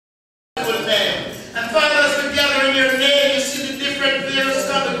name. And Father, as we gather in your name, you see the different various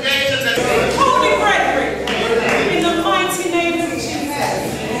congregations that Holy brethren, in the mighty name of Jesus.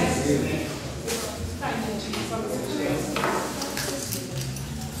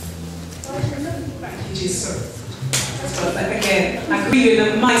 Thank you, Jesus. Again, I greet you in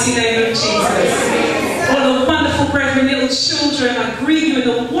the mighty name of Jesus. All the wonderful brethren, little children, I greet you in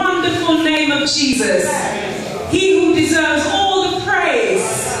the wonderful name of Jesus. He who deserves all the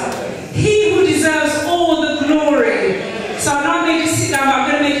praise. He who deserves all the glory. So I'm not going to sit down, but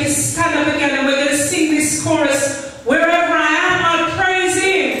I'm going to make you stand up again and we're going to sing this chorus. Wherever I am, I'll praise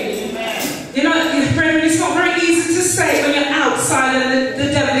him. You know, brethren, it's not very easy to say when you're outside and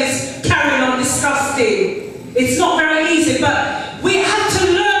the devil is carrying on disgusting. It's not very easy, but we have to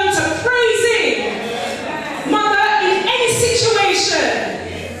learn to praise him. Mother, in any situation.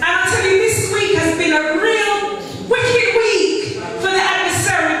 And I tell you, this week has been a real wicked week.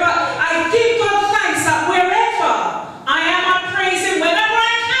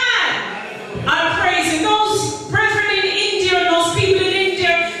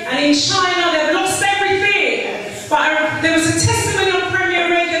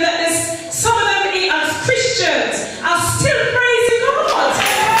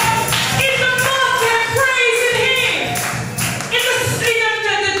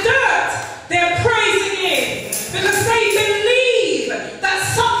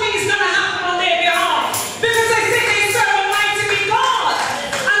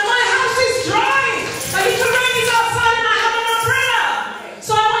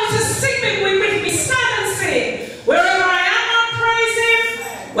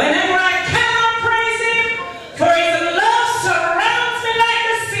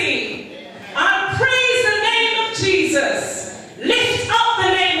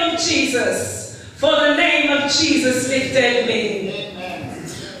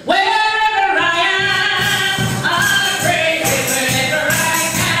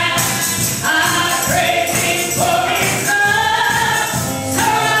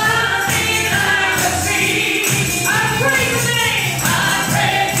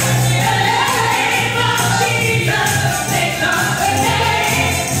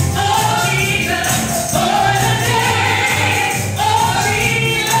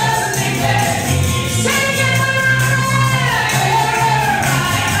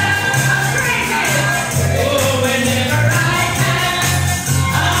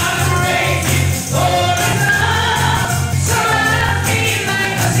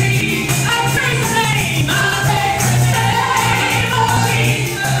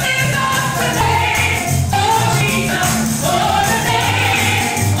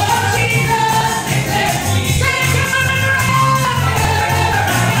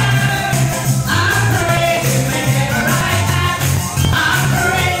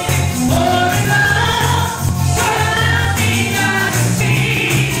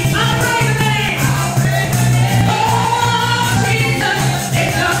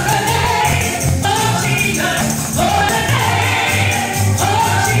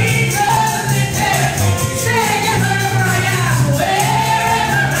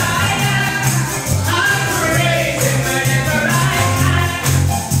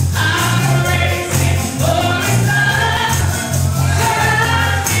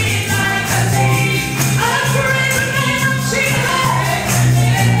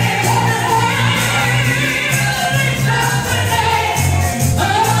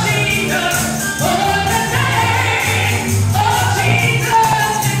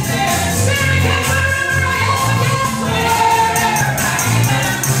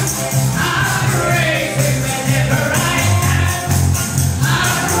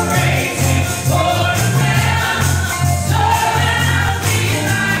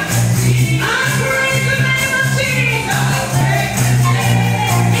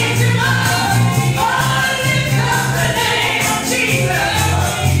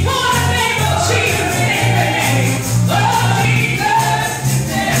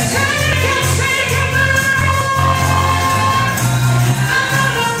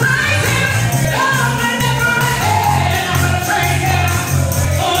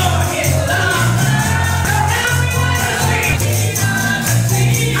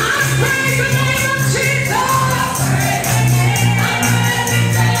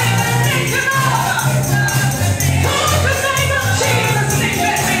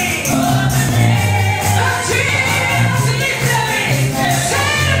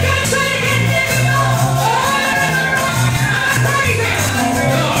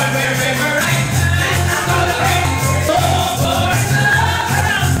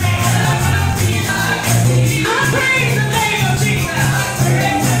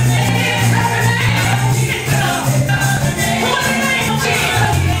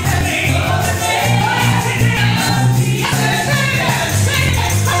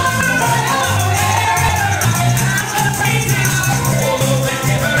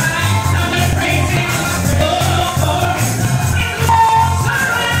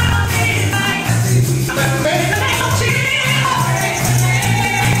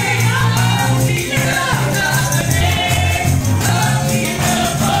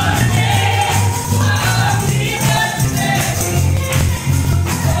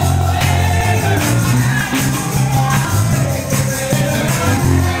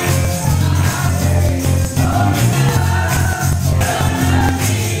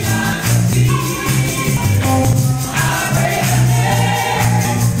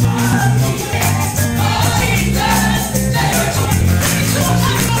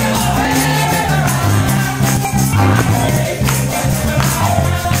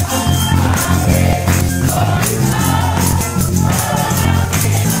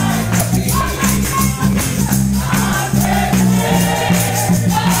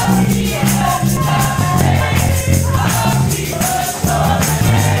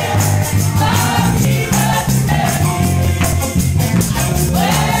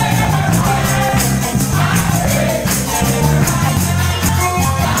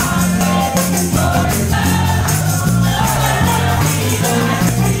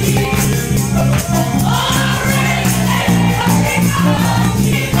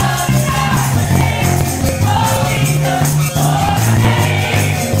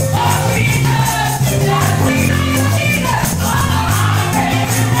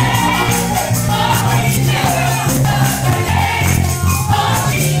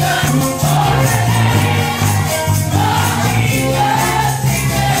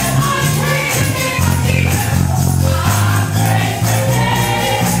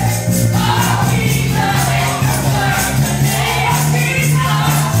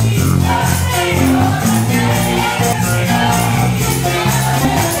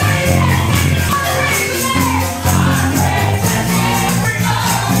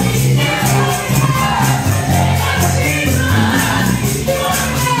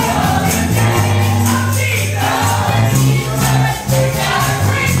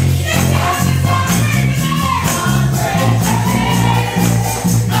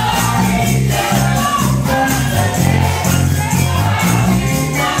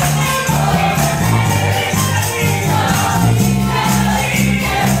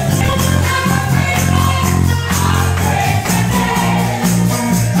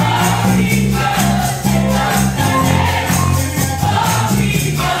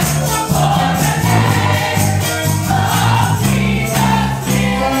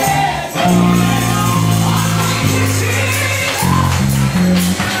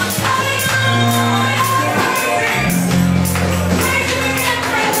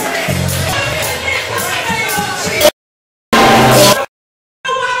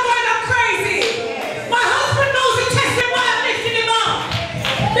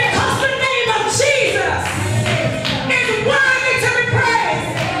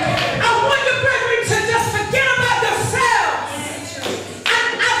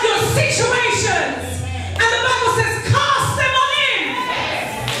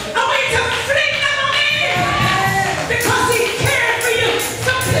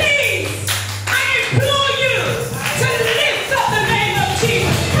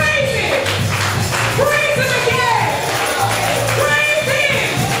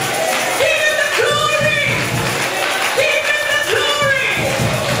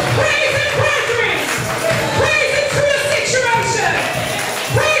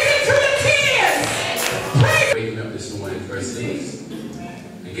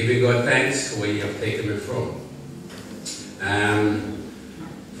 giving God thanks for where He has taken me from.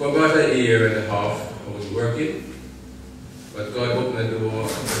 For about a year and a half, I was working, but God opened the door a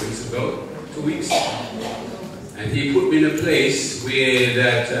couple of weeks ago, 2 weeks, and He put me in a place where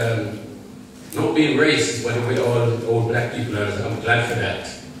that, not being racist, but with all old black people, I'm glad for that,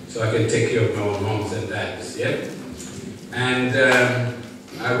 so I can take care of my own moms and dads, yeah? And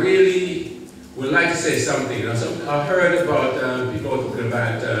I really would like to say something. You know, I heard about people talking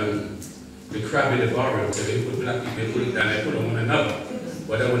about the crab in the barrel. So they put black people, put it down, they put on one another.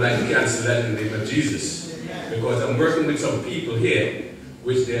 But I would like to cancel that in the name of Jesus. Because I'm working with some people here,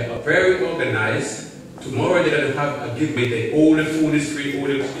 which they are very organized. Tomorrow they're going to have a giveaway. All the food is free.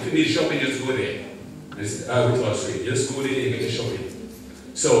 If you need shopping, just go there. It's Without Street. Just go there and get your shopping.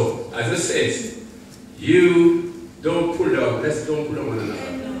 So, as I said, you don't pull down. Let's don't pull on one another.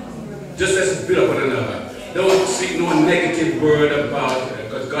 Just let's build up one another. Don't speak no negative word about,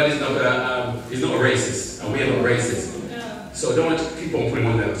 because God is not He's not a racist, and we are not racist. So don't keep on putting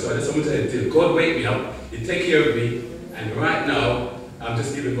on them. So I just want to tell you, God wake me up, He take care of me, and right now, I'm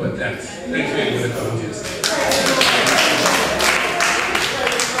just giving God thanks. Thank you very much for coming to this.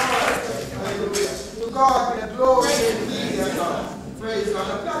 To God be the glory and the God. Praise God.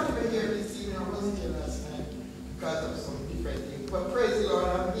 I'm glad to be here this evening. I wasn't here last night because of some different things. But praise the Lord,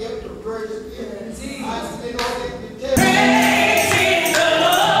 I'm here to worship Him. I still know the praise the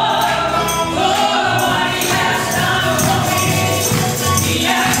Lord for what He has done for me. He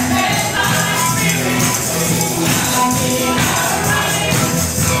has set my spirit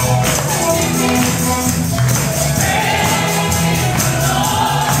free.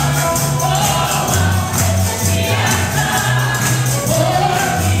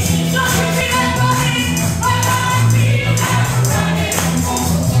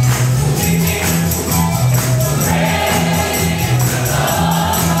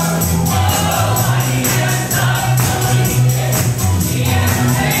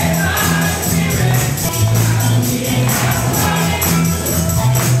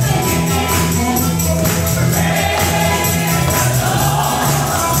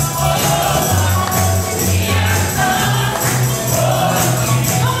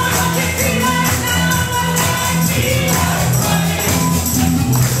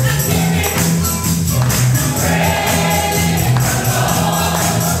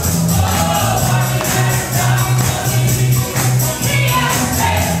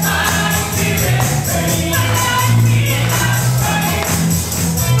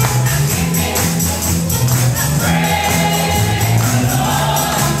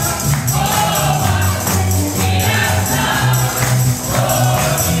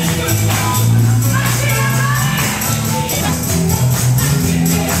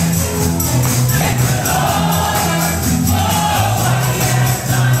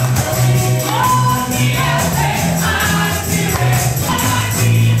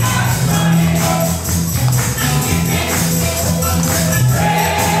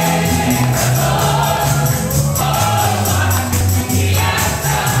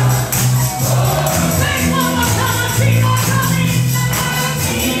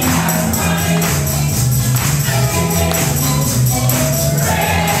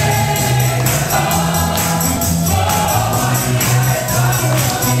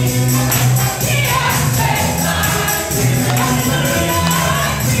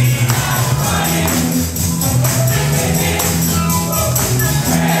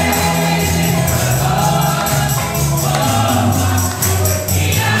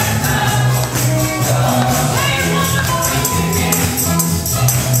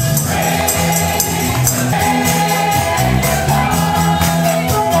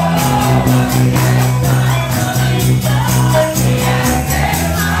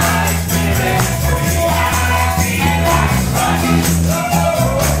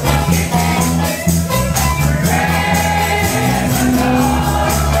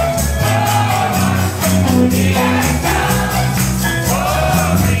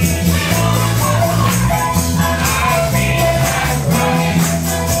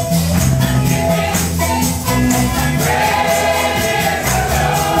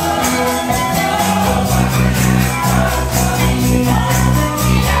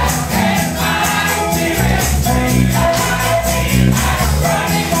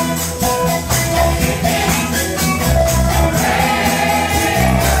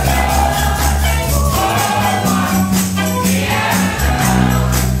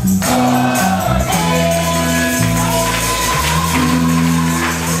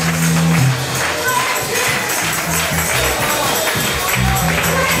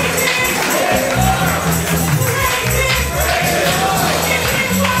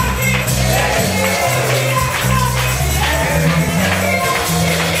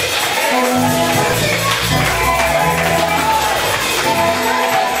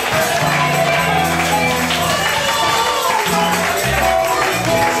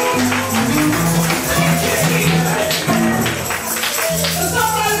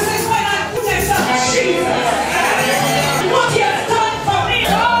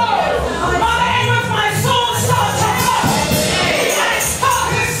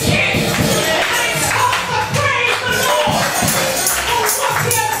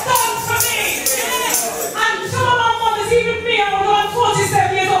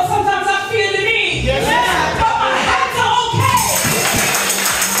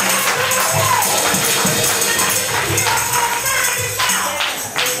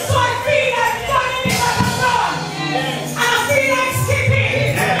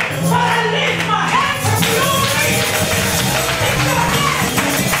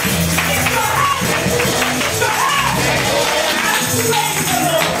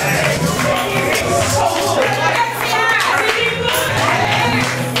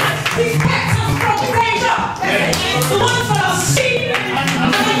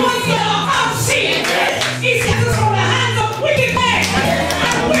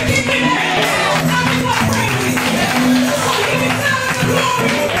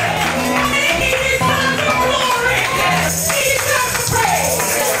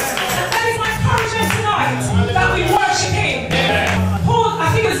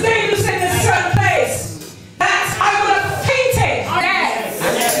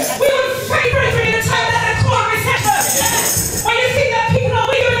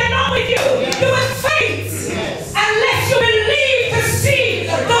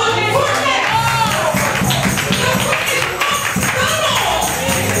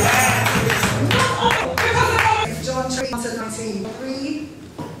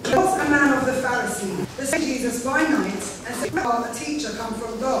 Jesus by night and said, "Well, a teacher come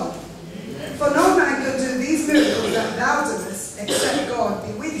from God. For no man could do these miracles that thou doest, except God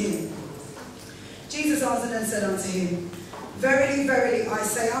be with him." Jesus answered and said unto him, "Verily, verily, I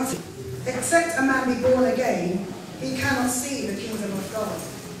say unto you, except a man be born again, he cannot see the kingdom of God."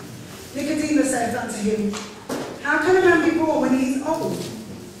 Nicodemus said unto him, "How can a man be born when he is old?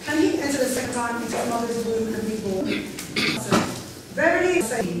 Can he enter the second time into his mother's womb and be born?" "Verily, I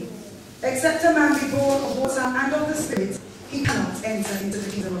say to you, except a man be born of water and of the Spirit, he cannot enter into the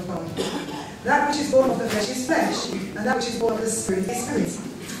kingdom of God. That which is born of the flesh is flesh, and that which is born of the Spirit is spirit.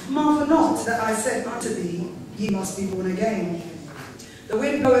 Marvel not that I said unto thee, ye must be born again. The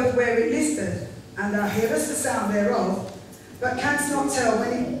wind bloweth where it listeth, and thou hearest the sound thereof, but canst not tell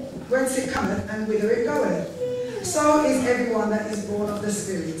whence it cometh and whither it goeth. So is everyone that is born of the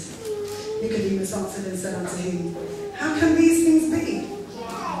Spirit." Nicodemus answered and said unto him, "How can these things be?"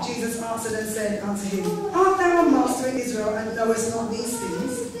 Jesus answered and said unto him, "Art thou a master in Israel, and knowest not these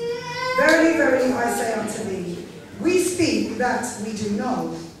things? Verily, verily, I say unto thee, we speak that we do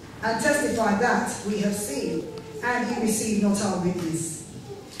know, and testify that we have seen, and ye receive not our witness.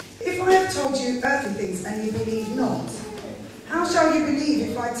 If I have told you earthly things, and ye believe not, how shall you believe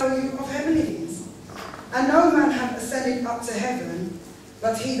if I tell you of heavenly things? And no man hath ascended up to heaven,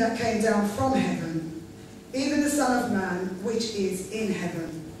 but he that came down from heaven, even the Son of Man, which is in heaven.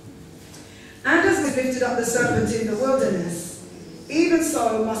 And as we lifted up the serpent in the wilderness, even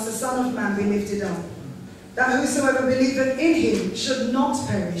so must the Son of Man be lifted up, that whosoever believeth in him should not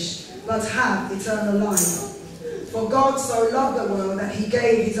perish, but have eternal life. For God so loved the world that he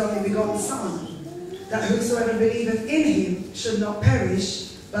gave his only begotten Son, that whosoever believeth in him should not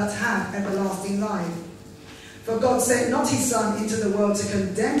perish, but have everlasting life. For God sent not his Son into the world to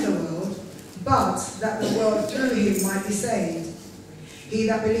condemn the world, but that the world through him might be saved. He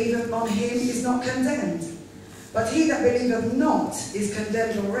that believeth on him is not condemned, but he that believeth not is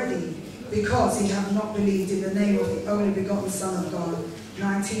condemned already, because he hath not believed in the name of the only begotten Son of God.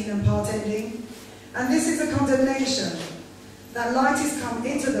 19 and part ending. And this is the condemnation, that light is come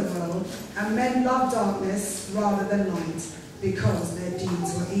into the world, and men love darkness rather than light, because their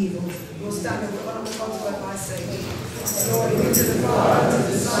deeds were evil. We'll stand and we'll honor God's word by saying, "Glory be to the Father, and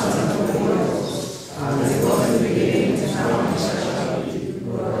to the Son, and to the Holy Ghost, as it was in the beginning, is now, and shall be,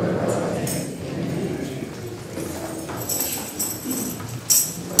 glory to God."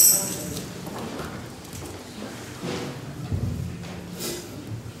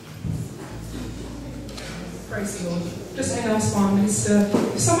 Praise the Lord. Just a last one, Minister.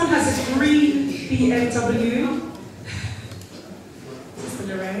 If someone has a green BMW, Sister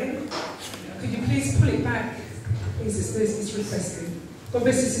Lorraine, could you please pull it back? Please, it's requested. God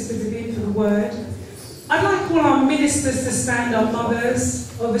bless you, Sister Vivian, for the word. I'd like all our ministers to stand, our mothers,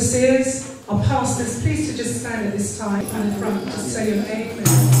 overseers, our pastors, please to just stand at this time in the front, just say your name.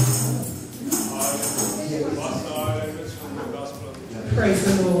 Praise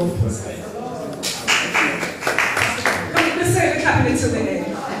the Lord. Let's say the cabinet till the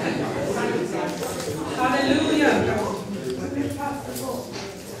end. Hallelujah.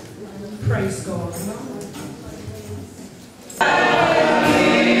 Praise God.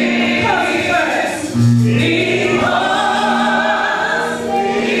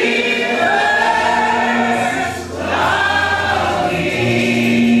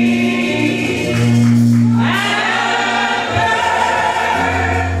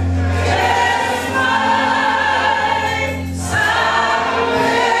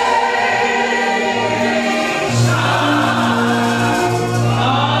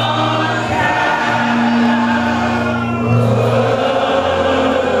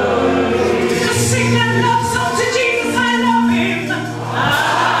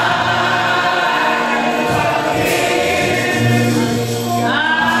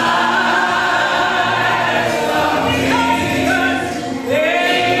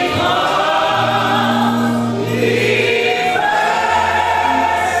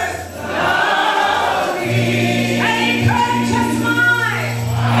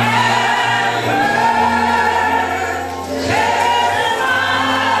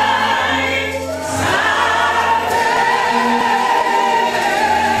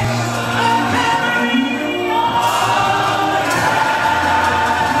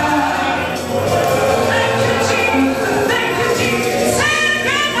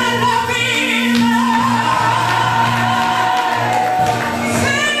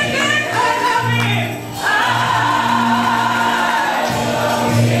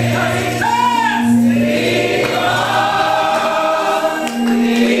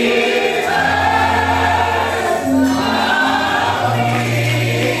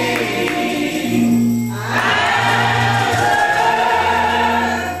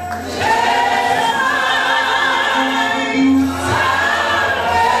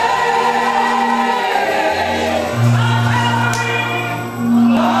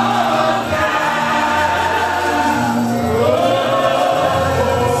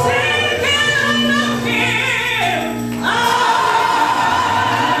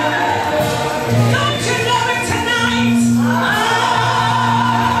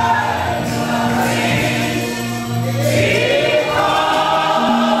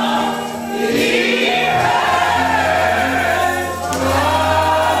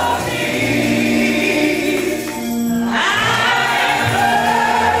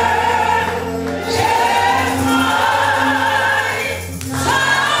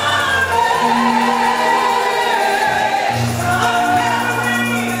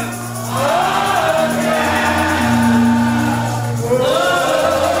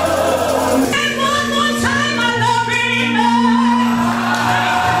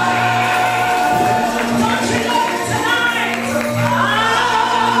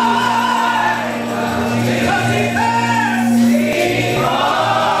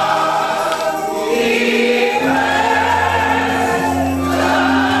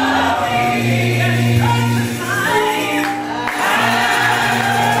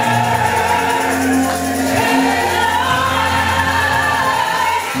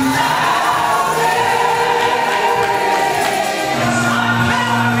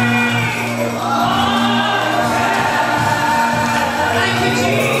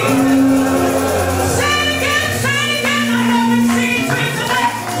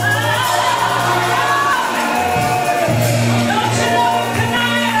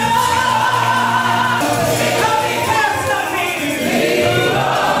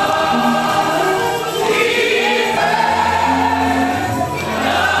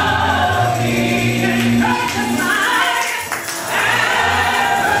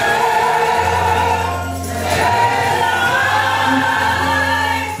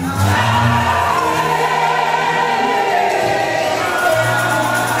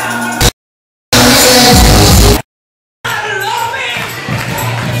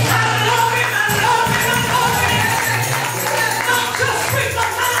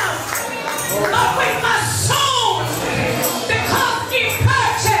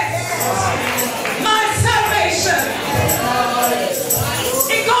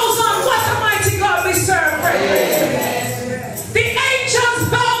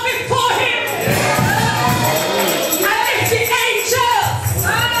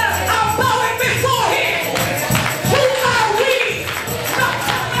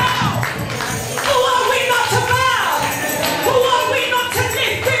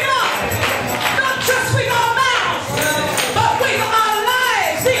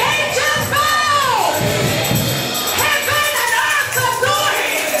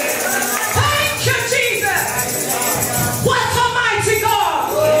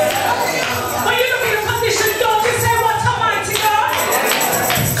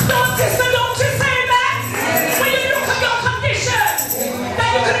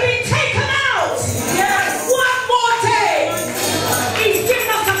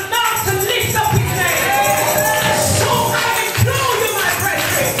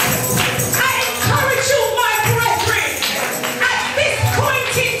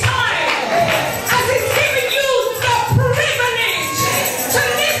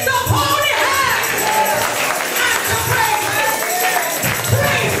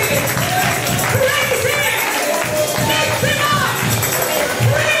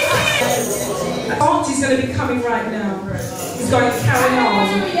 going to be coming right now. He's going to carry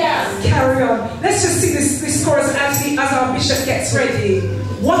on. Carry on. Let's just sing this chorus as our bishop gets ready.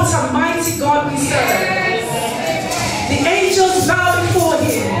 What a mighty God we serve. The angels bow before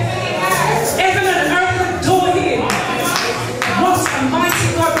him. Heaven and earth adore him. What a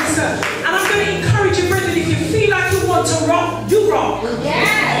mighty God we serve. And I'm going to encourage you, brethren, if you feel like you want to rock, you rock.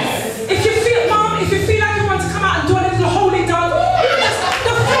 Yes. If you feel, Mom, if you feel like you want to come out and do a little holy dance,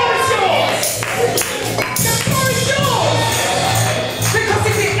 the floor is yours. The floor is yours. Because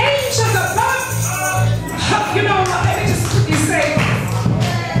if the angels above, you know what, let me just quickly say,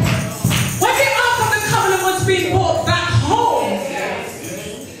 when the Ark of the Covenant was being brought back home,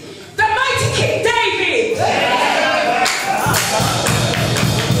 the mighty King David,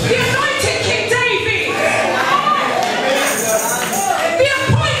 the anointed King David, the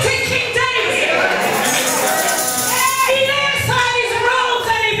appointed King David, he laid aside his robes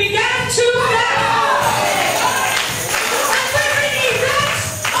and he began to dance. And when he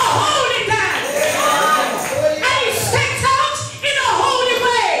danced, a holy dance. And he stepped out in a holy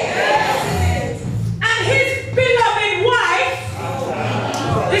way. And his beloved wife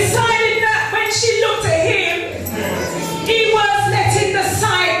decided that when she looked at him, he was letting the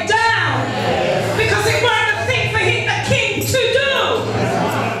side down. Because it weren't a thing for him, the king, to do.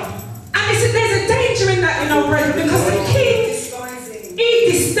 And he said there's a danger in that, you know, brethren, because the king,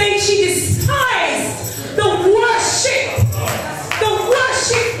 she despised the worship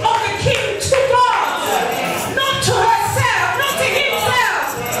of the king to God. Not to herself, not to himself,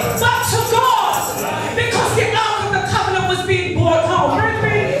 but to God. Because the Ark of the Covenant was being brought home.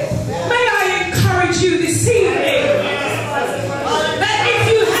 Brethren, may I encourage you this evening that if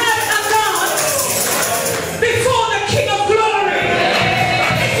you have a God before the King of Glory,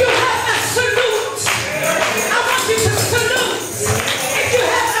 if you have a salute, I want you to salute. If you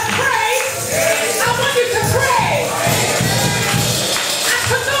have a praise,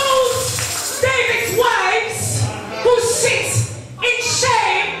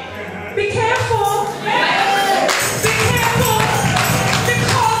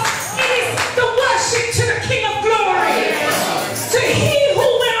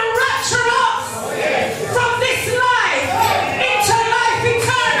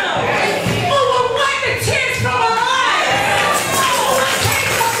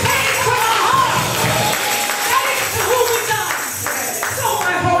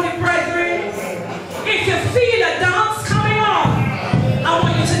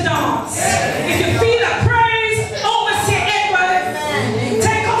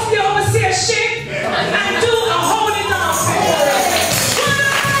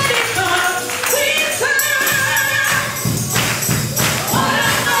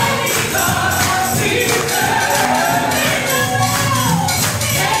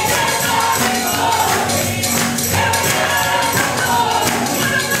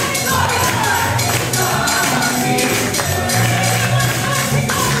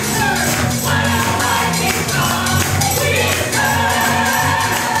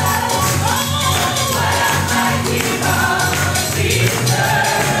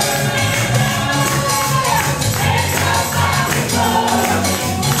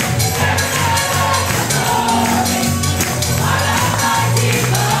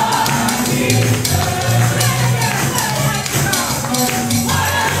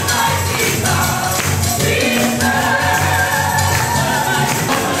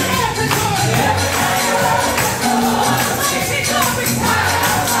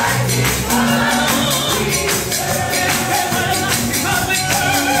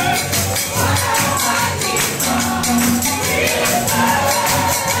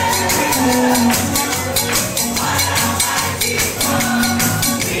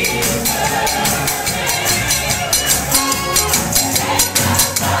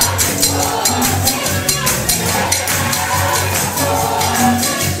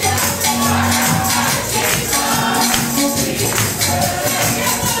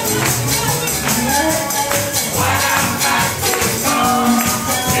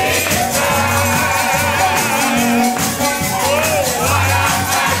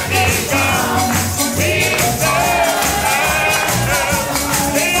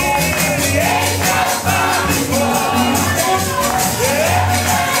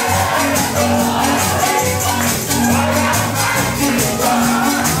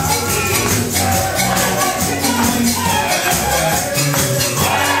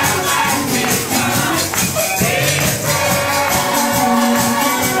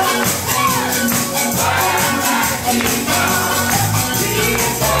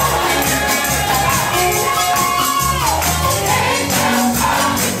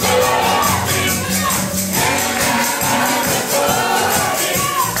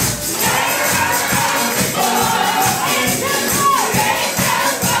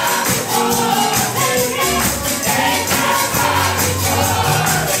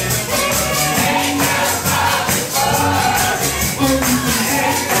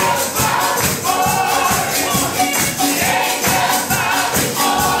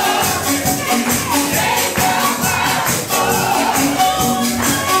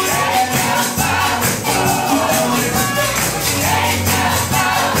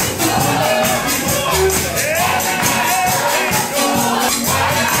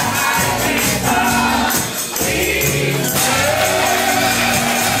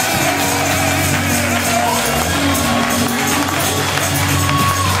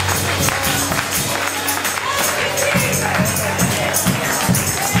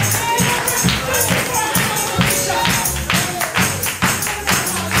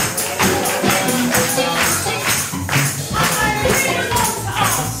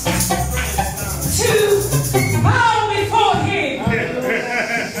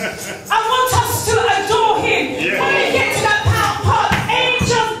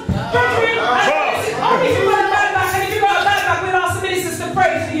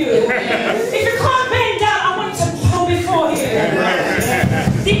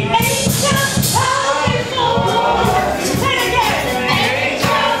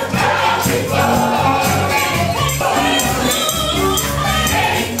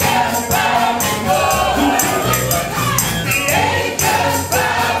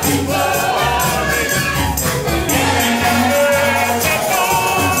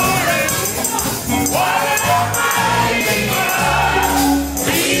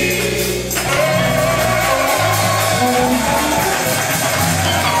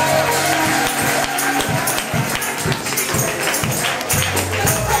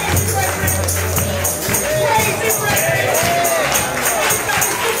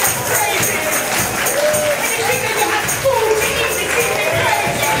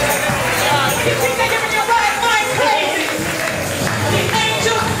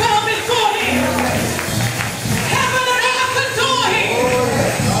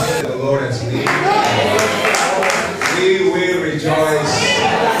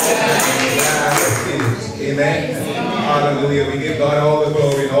 Hallelujah. We give God all the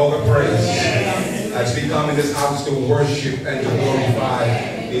glory and all the praise as we come in this house to worship and to glorify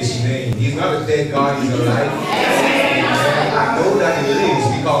His name. He's not a dead God, He's alive. Amen. I know that He lives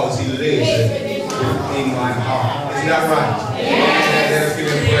because He lives in my heart. Isn't that right? Let us give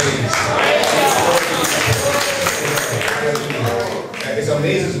Him praise. It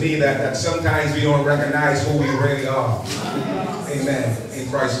amazes me that sometimes we don't recognize who we really are. Amen. In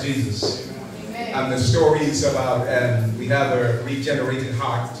Christ Jesus. And the story is about, we have a regenerated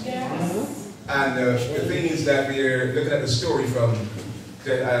heart. And the thing is that we're looking at the story from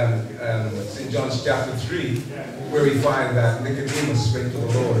St. John's chapter 3, where we find that Nicodemus went to the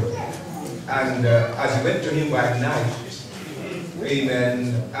Lord. And as he went to him by night,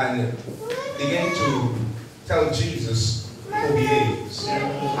 amen, and began to tell Jesus who he is.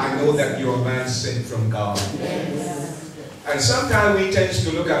 I know that you're a man sent from God. And sometimes we tend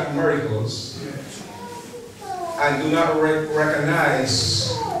to look at miracles and do not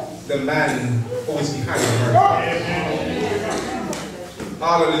recognize the man who is behind the miracle.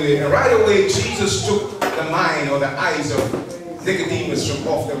 Hallelujah. And right away, Jesus took the mind or the eyes of Nicodemus from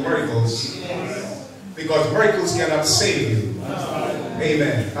off the miracles, because miracles cannot save you.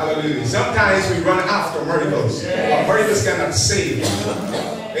 Amen. Hallelujah. Sometimes we run after miracles, but miracles cannot save you.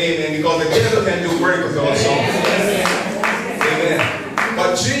 Amen. Because the devil can do miracles also. Amen.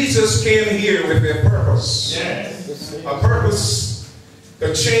 But Jesus came here with a purpose. A purpose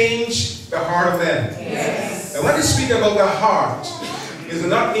to change the heart of men. And when we speak about the heart, it does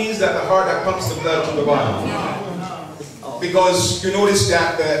not mean that the heart that pumps the blood to the body. Because you notice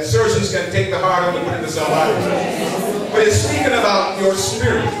that the surgeons can take the heart and put it into somebody. But it's speaking about your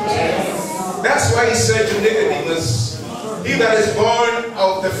spirit. That's why he said to Nicodemus, he that is born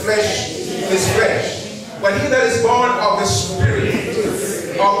of the flesh is flesh. But he that is born of the Spirit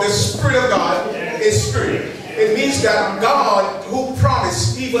of God is spirit. It means that God, who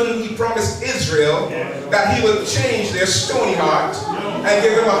promised, even He promised Israel, that He will change their stony heart and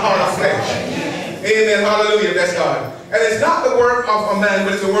give them a heart of flesh. Amen. Hallelujah. That's God. And it's not the work of a man,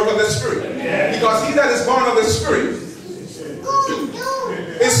 but it's the work of the Spirit. Because he that is born of the Spirit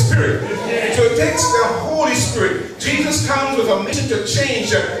is spirit. So it takes the Holy Spirit. Jesus comes with a mission to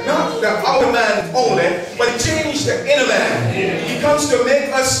change not the outer man only, but change the inner man. He comes to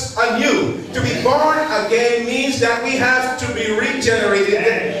make us anew. To be born again means that we have to be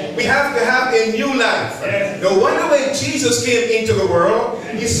regenerated. We have to have a new life. No wonder when Jesus came into the world,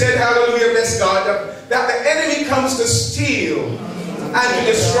 He said, hallelujah, bless God, that the enemy comes to steal and to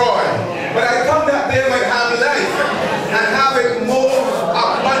destroy. But I come that they might have life and have it more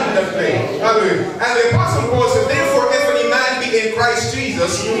abundantly. Hallelujah. And the Apostle Paul said, therefore, if any man be in Christ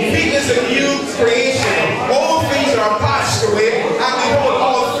Jesus, he is a new creation. All things are passed away, and behold,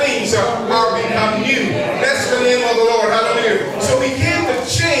 all things are become new. Bless the name of the Lord. Hallelujah. So we came to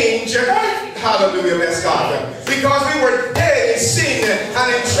change. Hallelujah, bless God. Because we were dead in sin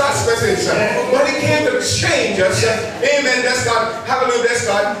and in trespasses. But He came to change us. Amen, bless God. Hallelujah, bless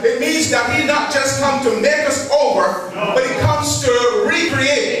God. It means that He not just come to make us over, but He comes to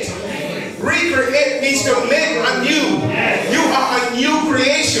recreate. Recreate means to make anew. You are a new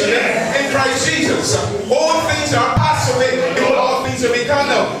creation in Christ Jesus. All things are passed away, and all things are become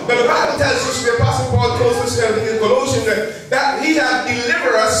new. But the Bible tells us, the Apostle Paul tells us in Colossians, that He has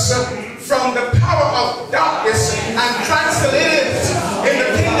delivered us from the power of darkness and translated it in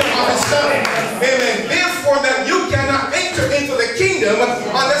the kingdom of His Son. Amen. Therefore, that you cannot enter into the kingdom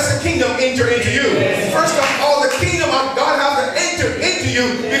unless the kingdom enter into you. First of all, the kingdom of God has to enter into you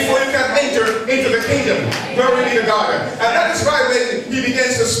before you can enter into the kingdom. Glory be to God. And that is why when He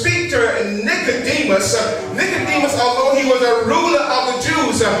begins to speak to Nicodemus, Nicodemus, although he was a ruler of the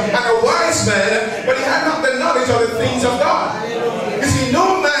Jews and a wise man, but he had not the knowledge of the things of God. You see,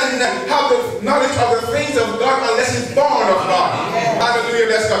 no man have the knowledge of the things of God unless he's born of God. Hallelujah,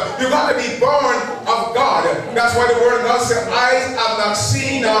 bless God. You've got to be born of God. That's why the word of God says, eyes have not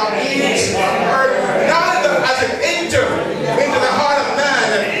seen, nor ears heard, neither has it entered into the heart of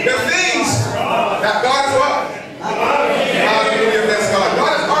man the things that God is what? Hallelujah, bless God.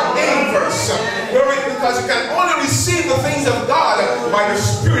 God is our inverse. Because you can only receive the things of God by the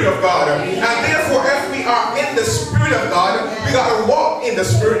Spirit of God. And therefore, if we are in the Spirit of God, we got to walk in the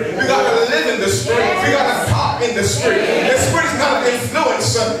Spirit. We got to live in the Spirit. We got to talk in the Spirit. The Spirit is not an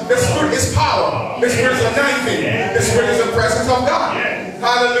influence. The Spirit is power. The Spirit is anointing. The Spirit is the presence of God.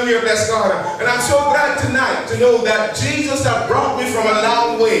 Hallelujah, bless God. And I'm so glad tonight to know that Jesus has brought me from a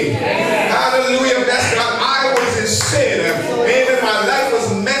long way. Hallelujah, bless God. I was in sin. Amen. My life was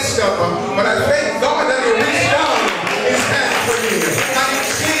messed up. But I thank God that He reached down His hand for me. And He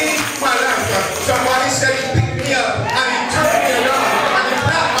changed my life. Somebody said He picked me up and He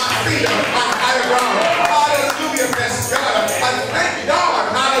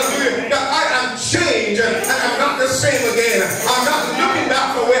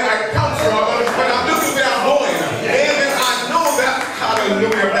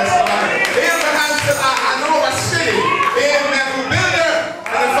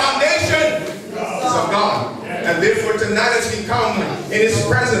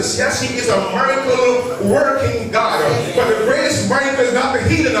presence. Yes, he is a miracle working God. But the greatest miracle is not the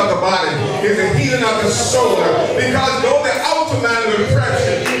healing of the body, it's the healing of the soul. Because though the outer man will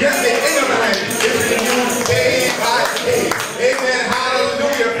perish, yet the inner man is renewed day by day. Amen.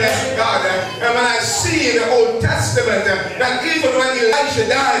 Hallelujah. Bless God. And when I see in the Old Testament that even when Elijah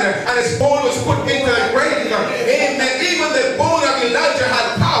died and his bone was put into the grave, amen, even the bone of Elijah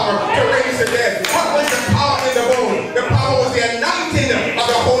had power to raise the dead. What was the power in the bone? The power was the anointing of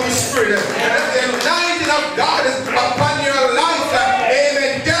the Holy Spirit. And if the anointing of God is upon your life,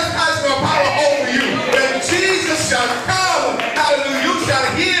 amen, death has no power over you. When Jesus shall come, hallelujah, you shall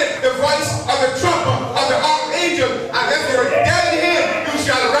hear the voice of the trumpet of the archangel, and if you're dead in him, you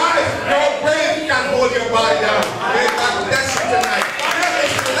shall rise. No grave can hold your body down. May God bless you tonight. There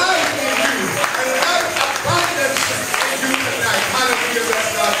is life in you, and life abundance in you tonight. Hallelujah, bless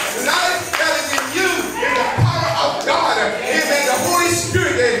God. Life that is in you is the power of God. Amen. The Holy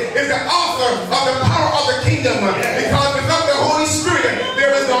Spirit is the author of the power of the kingdom. Because without the Holy Spirit,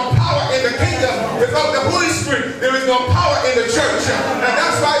 there is no power in the kingdom. Without the Holy Spirit, there is no power in the church. And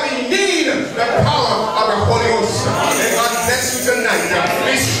that's why we need the power of the Holy Ghost. May God bless you tonight.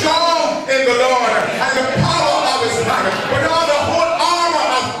 Be strong in the Lord and the power of his might. Put on the whole armor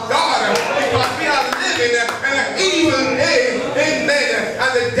of God, because we are living in an evil day. Amen.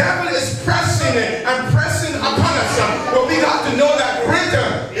 And the devil is pressing and pressing upon us. But we got to know that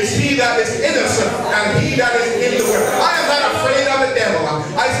greater is he that is in us and he that is in the world. I am not afraid of the devil.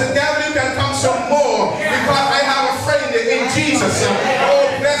 I said, devil, you can come some more, because I have a friend in Jesus.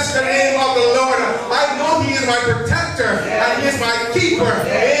 Oh, bless the name of the Lord. I know he is my protector and he is my keeper.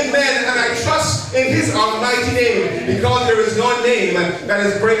 Amen. And I trust in his almighty name, because there is no name that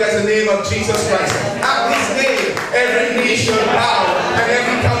is greater as the name of Jesus Christ. At his name, every knee shall bow and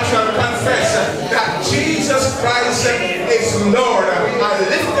every tongue shall confess that Jesus Christ is Lord. I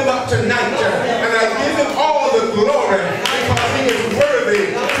lift him up tonight and I give him all the glory, because he is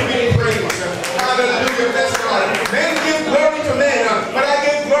worthy to be praised. Hallelujah. Bless God. Men give glory to men, but I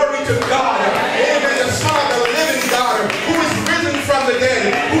give glory to God. Amen. The Son of the living God, who is risen from the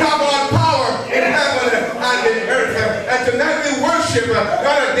dead, who have all power in heaven and in earth. And tonight we worship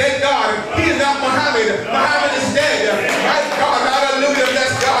not a dead God. He is not Muhammad. Muhammad is dead. My God, hallelujah,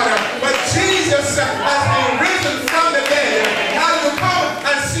 bless God. But Jesus has been risen from the dead. Now you come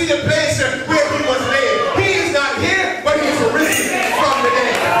and see the place where he was laid. He is not here, but he is risen from the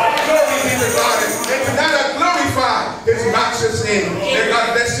dead. Glory be to God. And tonight I glorify his matchless name. May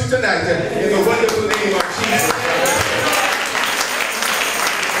God bless you tonight in the wonderful name of Jesus.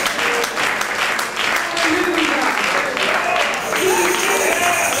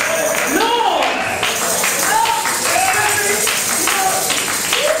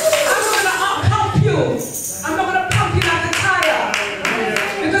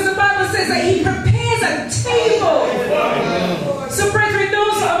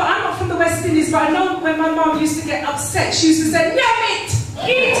 But I know when my mom used to get upset, she used to say, "Yum it!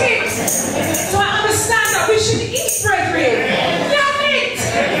 Eat it!" So I understand that we should eat, brethren. Yum it!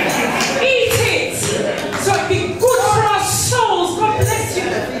 Eat it! So it'd be good for our souls. God bless you,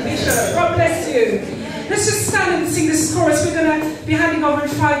 Bishop. God bless you. Let's just stand and sing this chorus. We're going to be handing over in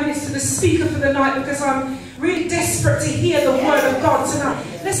 5 minutes to the speaker for the night, because I'm really desperate to hear the word of God tonight.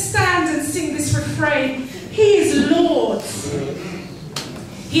 Let's stand and sing this refrain. He is Lord.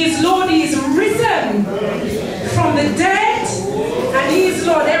 He is Lord, he is risen from the dead, and he is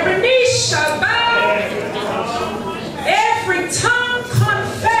Lord. Every knee shall bow, every tongue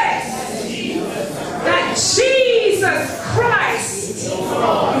confess that Jesus Christ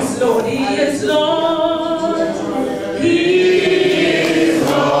is Lord. He is Lord. He is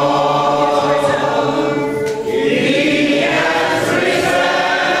Lord.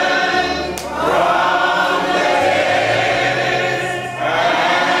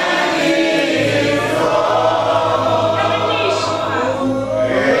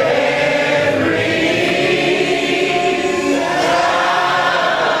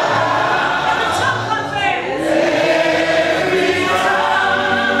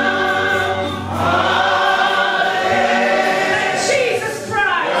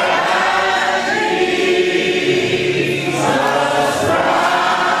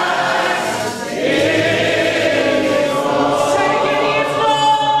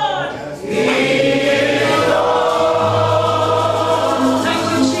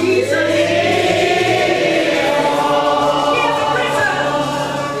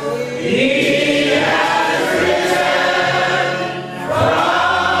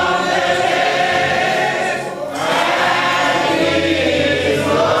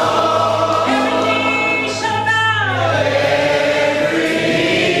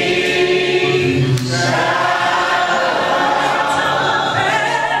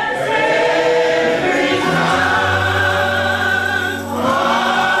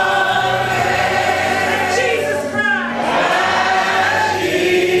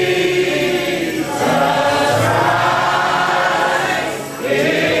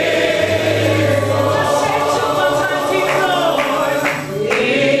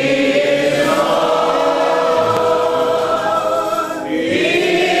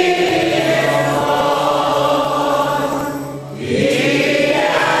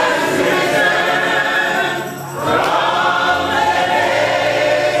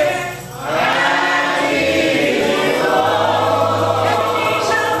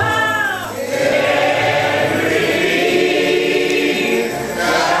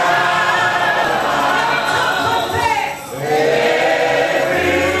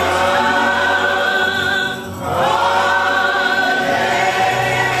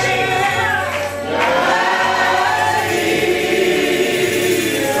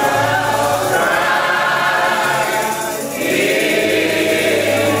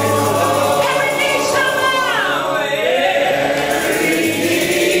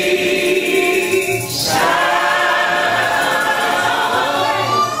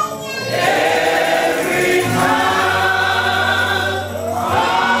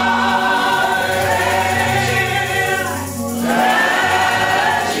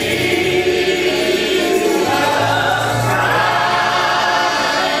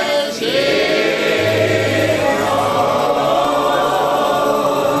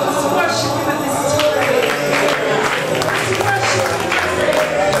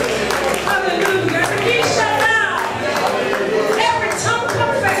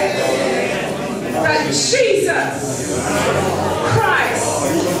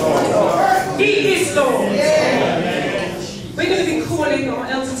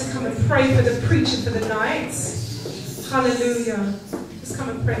 anointed to come and pray for the preacher for the night. Hallelujah. Just come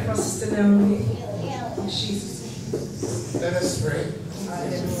and pray for Sister Naomi. In Jesus. Let us pray.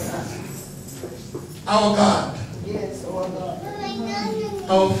 Our God. Yes, our God.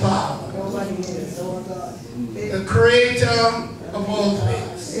 Our Father. Nobody is, our God. The creator of all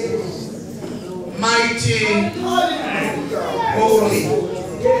things. Mighty, holy,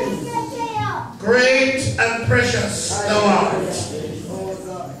 great and precious thou art.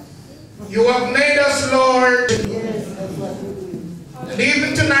 You have made us, Lord. And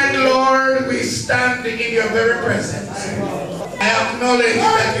even tonight, Lord, we stand in your very presence. I acknowledge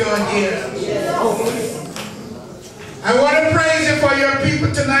that you are here. I want to praise you for your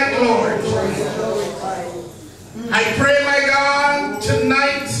people tonight, Lord. I pray, my God,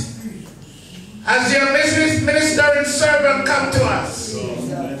 tonight, as your ministering servant come to us,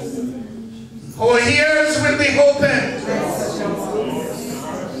 our ears will be open.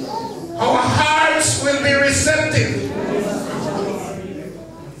 Our hearts will be receptive.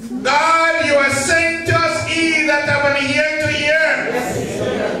 God, you are saying to us, ye that have an ear to hear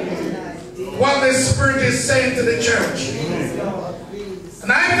what the Spirit is saying to the church.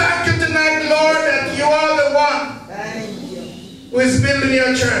 And I thank you tonight, Lord, that you are the one who is building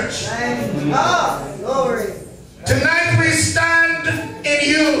your church. Tonight we stand in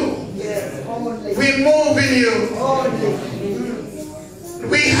you. We move in you.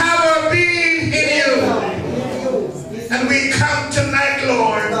 We have our being in you. And we come tonight,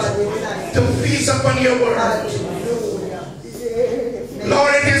 Lord, to feast upon your word.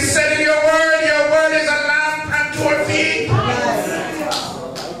 Lord, it is said in your word is a lamp unto our feet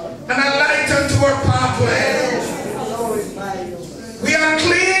and a light unto our pathway. We are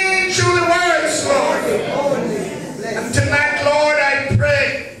clean through the words, Lord. And tonight, Lord, I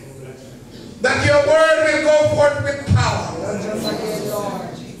pray that your word will go forth with power.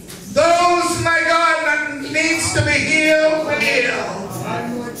 Those, my God, that needs to be healed will heal.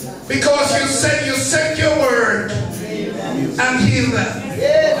 Because you said you sent your word and heal them.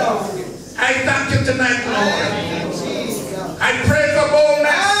 I thank you tonight, Lord. I pray for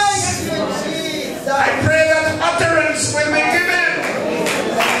boldness. I pray that utterance will be given.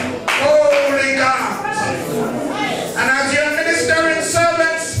 Holy God. And as your ministering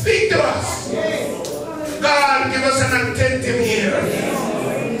servants speak to us, God, give us an attentive ear.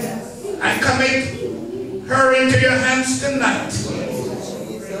 I commit her into your hands tonight.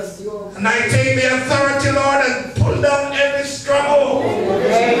 And I take the authority, Lord, and pull down every stronghold.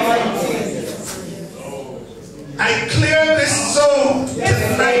 I clear this zone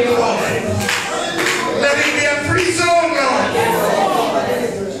tonight, Lord. Let it be a free zone, Lord.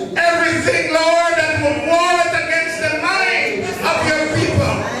 Everything, Lord, that would war against the mind of your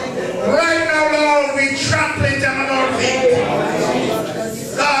people. Right now, Lord, we trample it on our feet.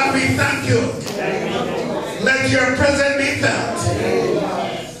 God, we thank you. Let your presence be felt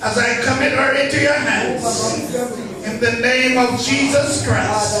as I commit her into your hands. In the name of Jesus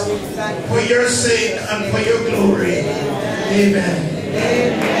Christ, for your sake and for your glory. Amen.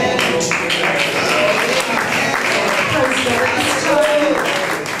 Amen.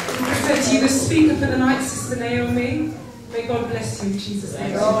 I said to you, the speaker for the night, Sister Naomi. May God bless you in Jesus'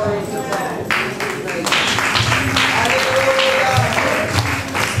 name.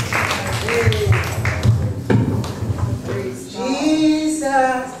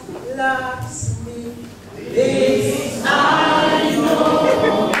 Jesus loves me. This I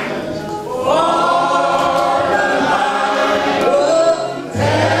know. All the Bible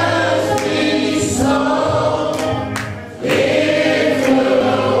tells me so. If you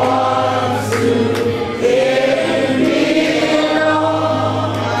want to hear me know,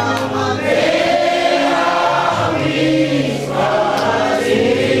 I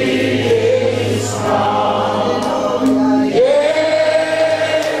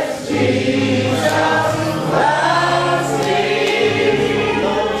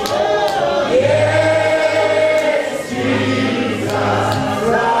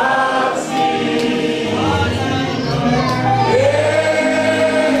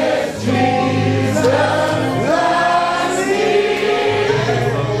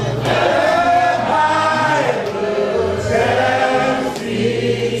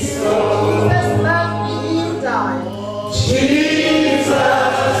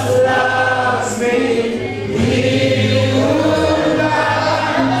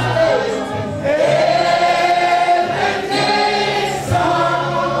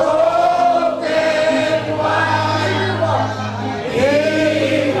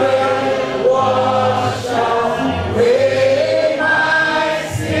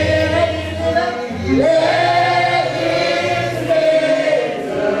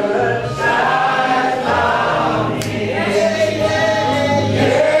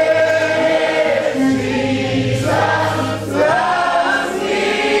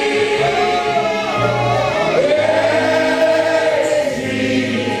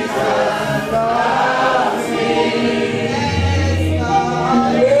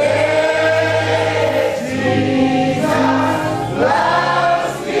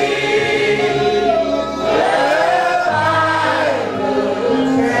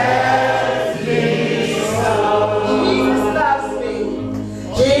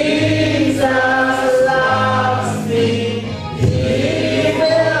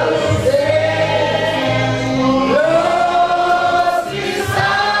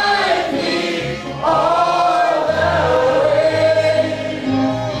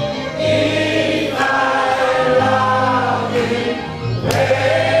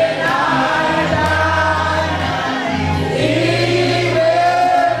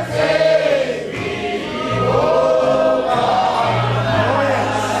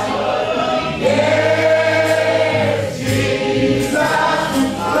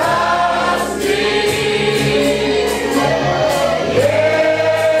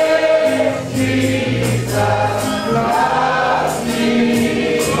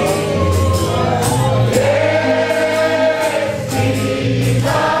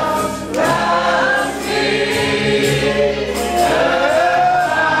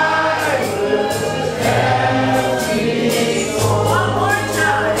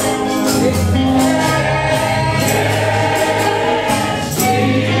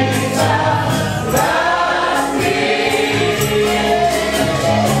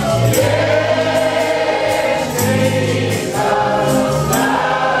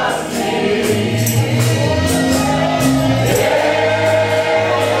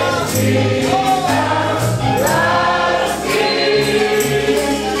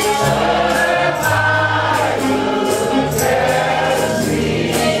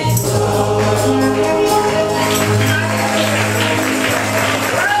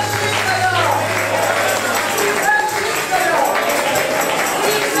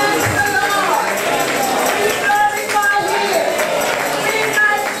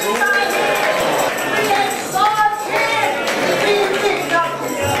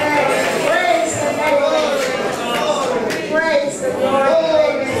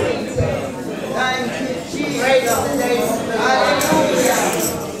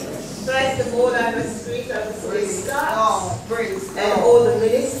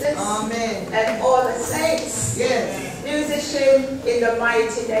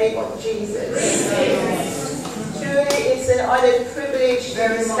mighty name of Jesus. Truly, it's an honor and privilege to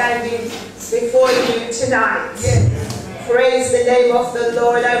be standing before you tonight. Praise the name of the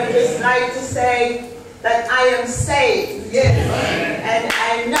Lord. I would just like to say that I am saved. And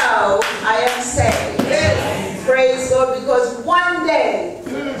I know I am saved. Praise God, because one day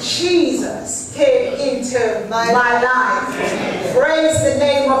Jesus came into my life. Praise the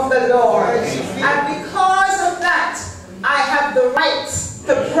name of the Lord. And because of that, I have the right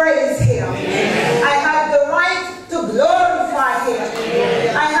to praise Him. I have the right to glorify Him.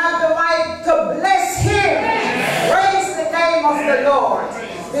 I have the right to bless Him. Praise the name of the Lord,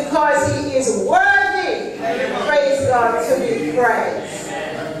 because He is worthy, praise God, to be praised.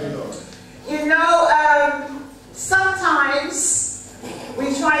 You know, sometimes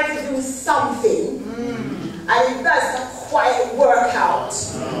we try to do something and it doesn't quite work out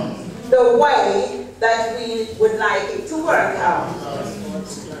the way that we would like it to work out.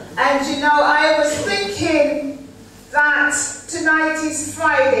 And you know, I was thinking that tonight is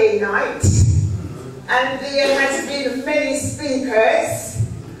Friday night and there has been many speakers,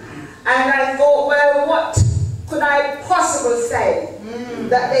 and I thought, well, what could I possibly say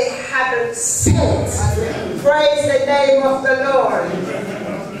that they haven't said? Praise the name of the Lord.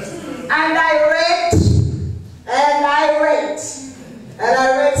 And I read, and I read, and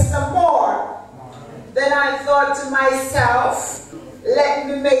I read some more. Then I thought to myself, let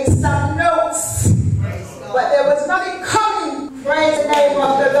me make some notes. But there was nothing coming. Praise the name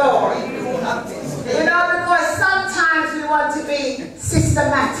of the Lord. You know, because sometimes we want to be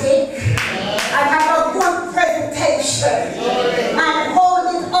systematic and have a good presentation and hold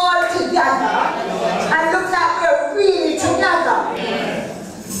it all together and look like we're really together.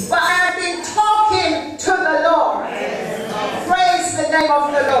 But I have been talking to the Lord. Praise the name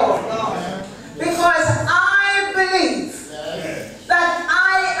of the Lord. Because I believe that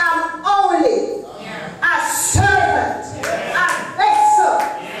I am only a servant, a vessel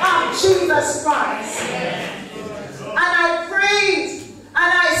of Jesus Christ. And I prayed and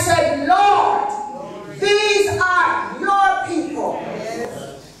I said, Lord, these are your people.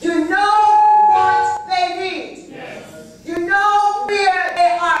 You know what they need. You know where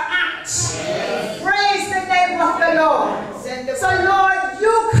they are at. Praise the name of the Lord. So Lord,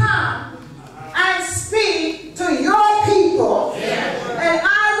 you come and speak to your people, and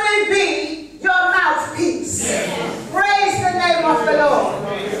I will be your mouthpiece. Praise the name of the Lord.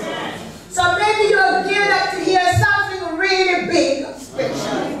 So maybe you're geared up to hear something really big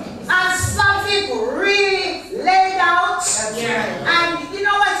and something really laid out, and you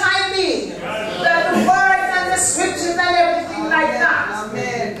know what I mean, the words and the scriptures and everything like that.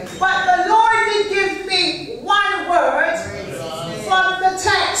 But the Lord did give me one word from the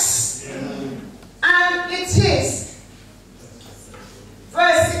text, and it is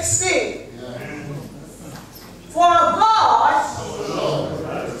verse 16. For God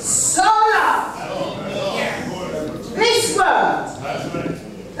so loved this world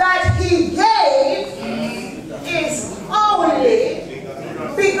that He gave His only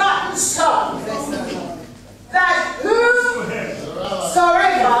begotten Son, that whosoever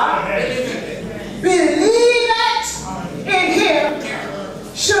believeth in Him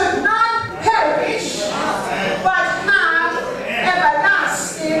should not perish, but have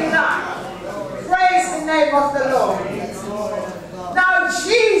everlasting life. Praise the name of the Lord. Now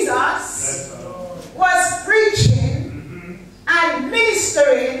Jesus was preaching and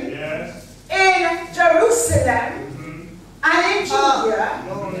ministering in Jerusalem and in Judea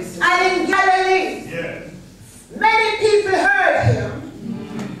and in Galilee. Many people heard Him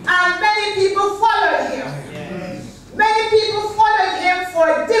and many people followed Him. Many people followed Him for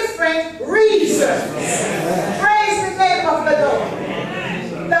different reasons. Praise the name of the Lord.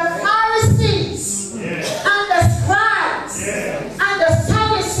 The Pharisees and the scribes and the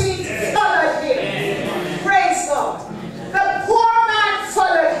Sadducees followed Him. Praise God. The poor man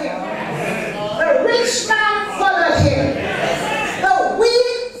followed Him. The rich man followed Him. The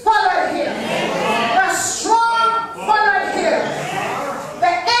weak followed Him. The strong followed Him.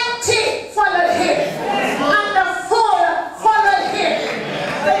 The empty followed Him. And the full followed Him.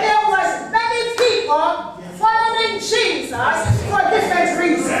 But there was many people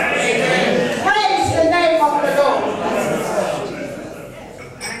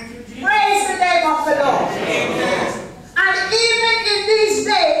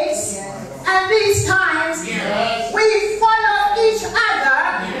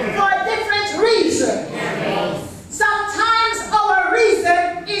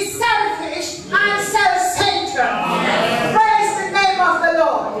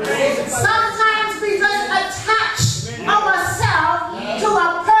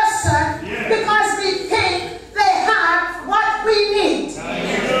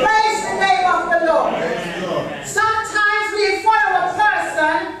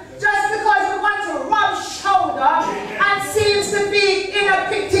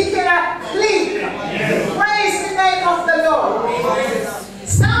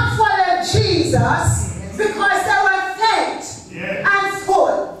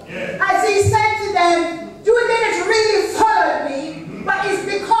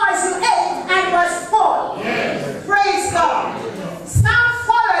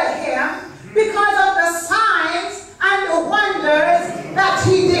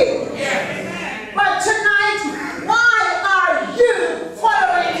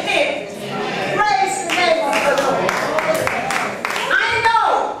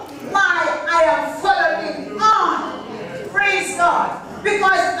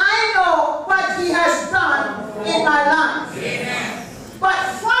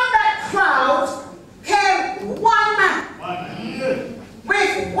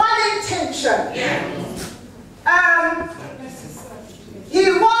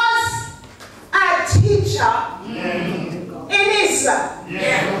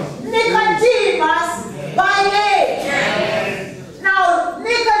Nicodemus by name. Now,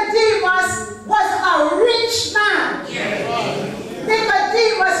 Nicodemus was a rich man.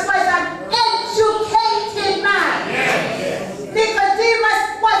 Nicodemus was an educated man. Nicodemus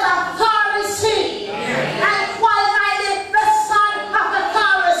was a Pharisee. And quite rightly, the son of a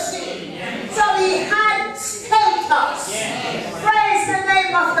Pharisee. So he had status. Praise the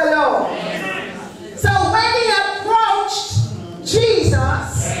name of the Lord. So when he approached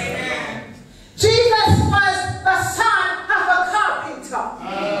Jesus, Jesus was the son of a carpenter.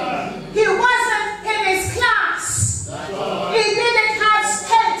 He wasn't in his class. He didn't have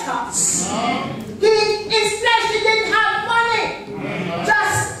status. Instead, he didn't have money.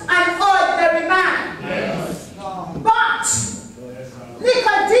 Just an ordinary man. But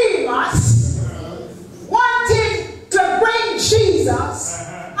Nicodemus wanted to bring Jesus,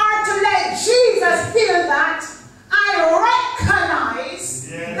 or to let Jesus feel that I recognize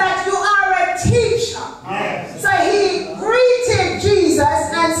that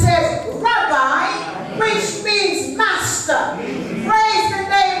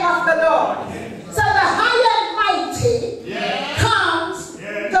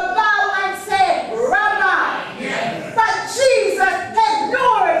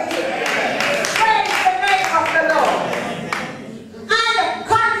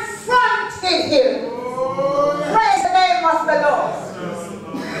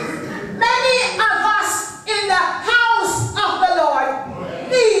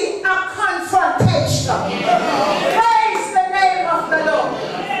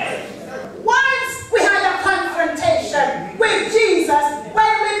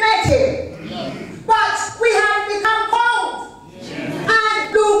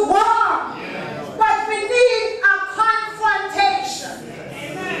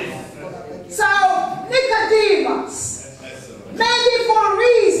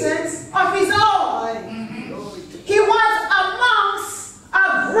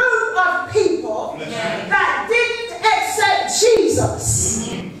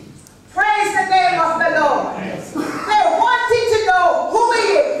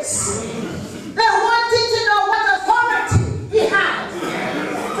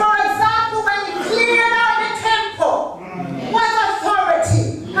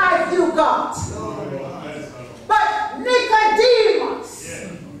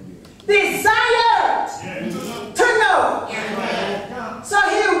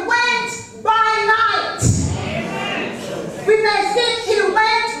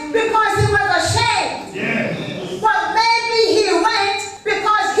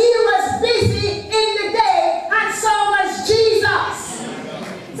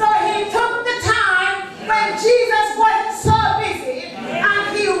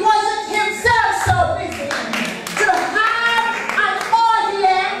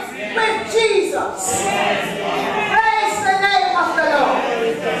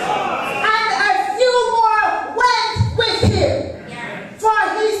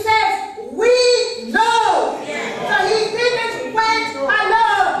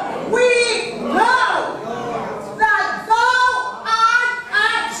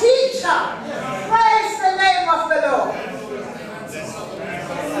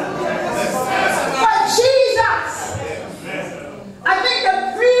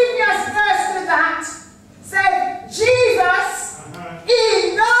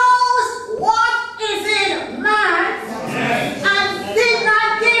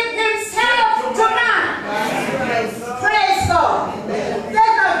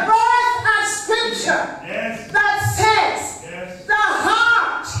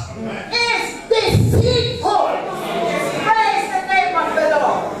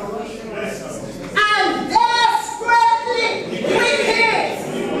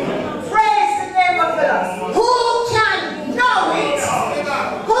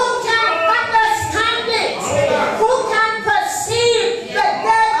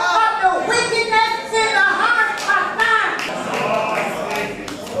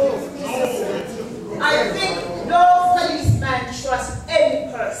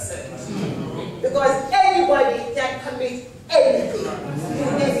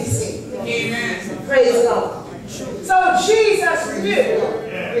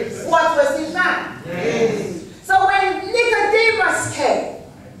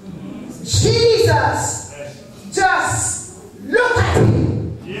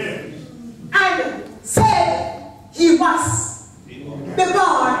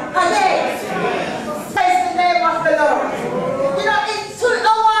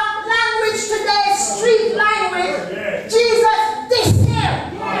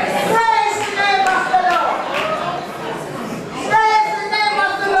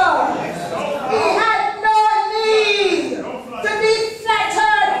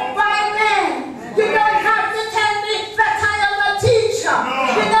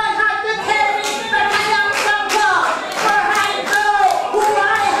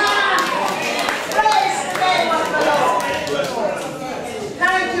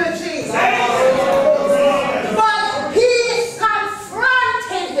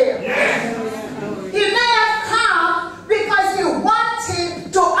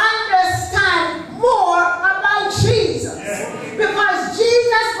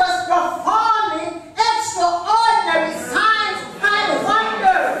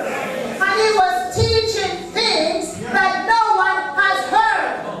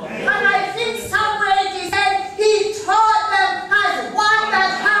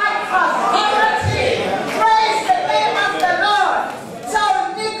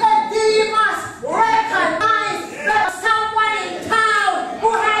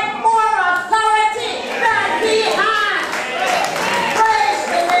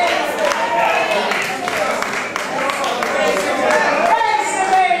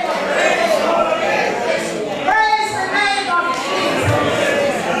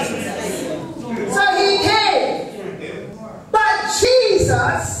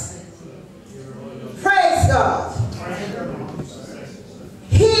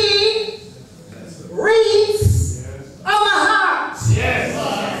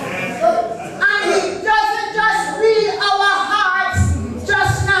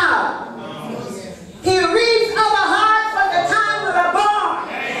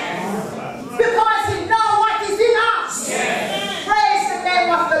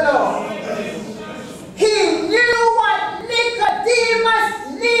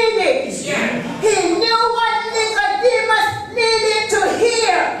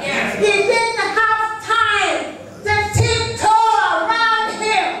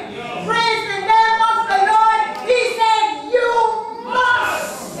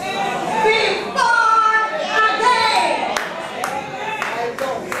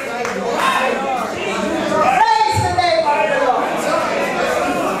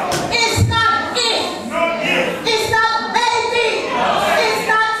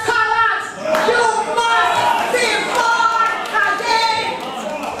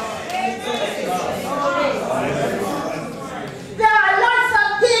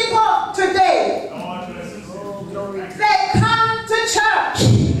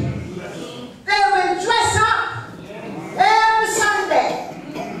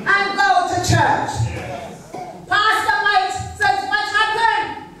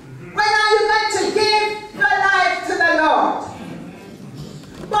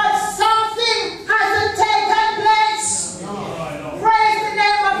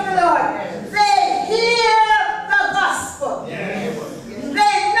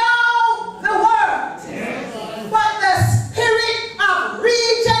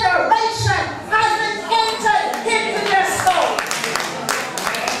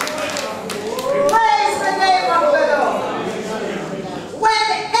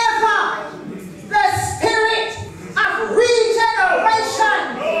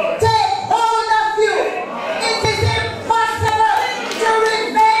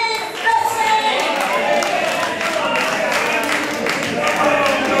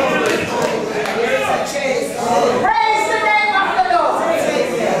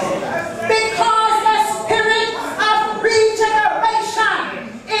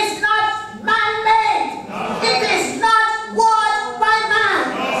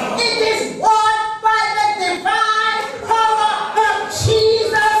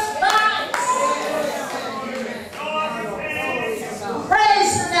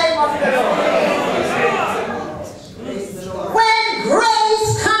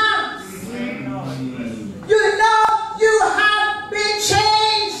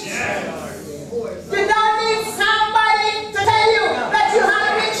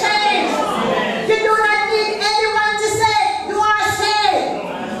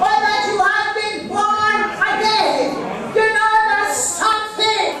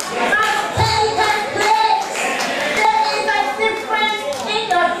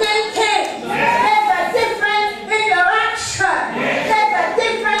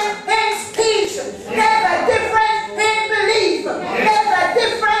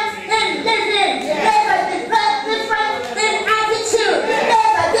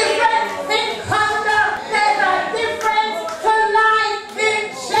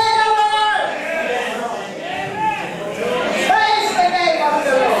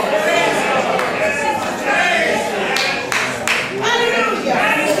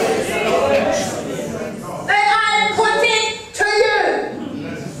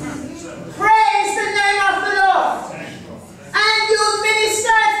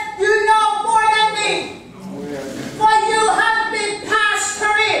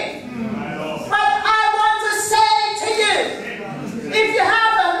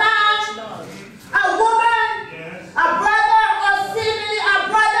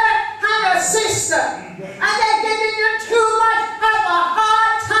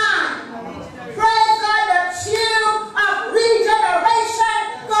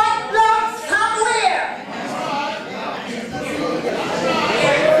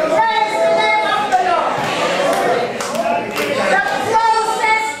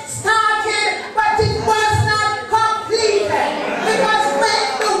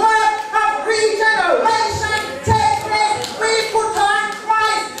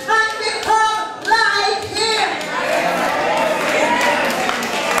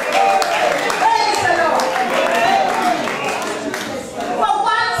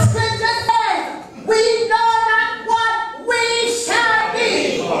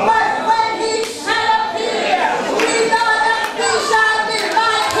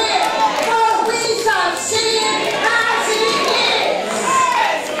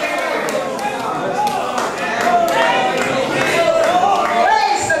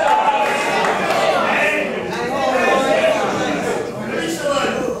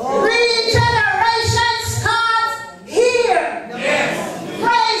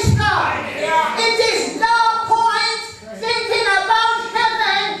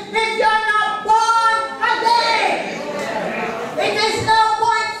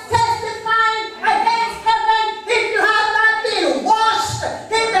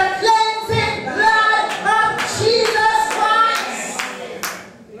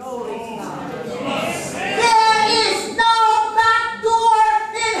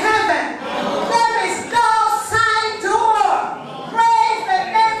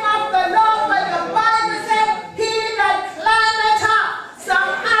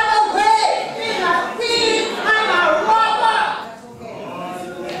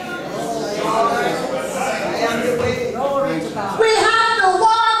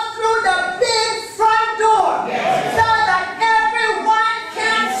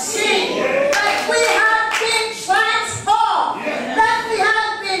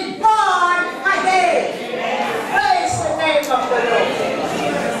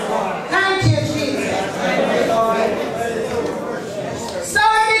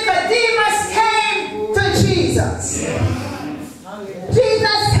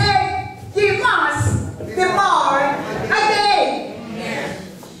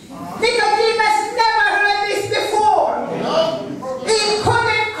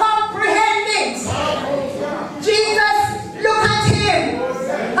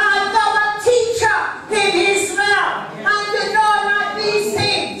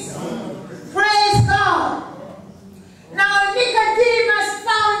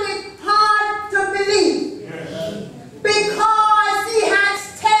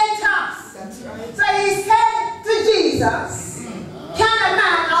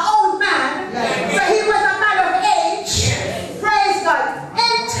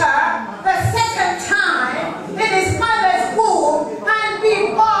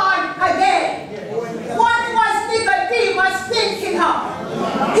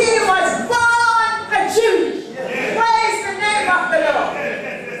He was born a Jew. Praise the name of the Lord.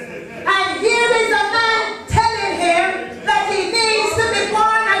 And here is a man telling him that he needs to be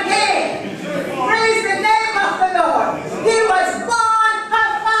born again. Praise the name of the Lord. He was born a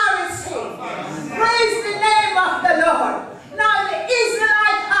Pharisee. Praise the name of the Lord. Now the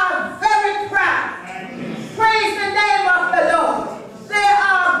Israelites are very proud. Praise the name of the Lord. They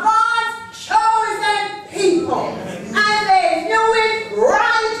are God's chosen people. And they knew it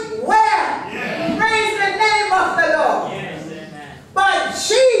right well. Praise the name of the Lord. But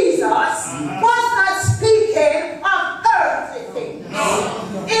Jesus was not speaking of earthly things.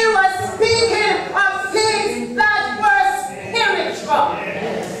 He was speaking of things that were spiritual.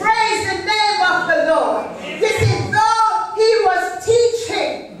 Praise the name of the Lord. This is though he was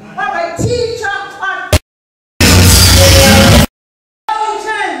teaching, or a teacher of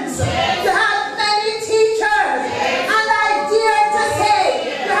theologians. You have many teachers, and I dare to say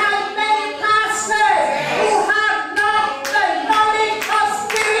you have many pastors who have not the knowledge of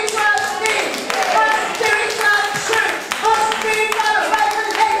spiritual things, or spiritual truth, or spiritual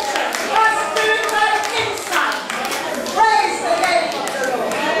revelation, or spiritual insight. Praise the name of the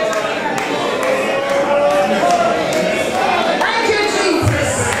Lord. Thank you,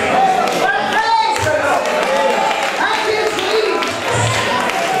 Jesus. But praise the Lord. Thank you, Jesus.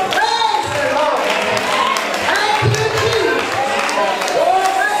 Praise the Lord. Thank you, Jesus. Oh,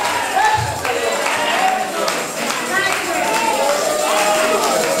 praise the Lord. Thank you, Jesus.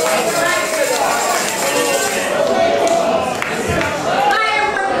 Thank you, Lord.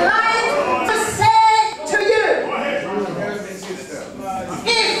 I would like to say to you,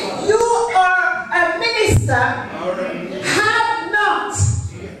 if you are a minister, have not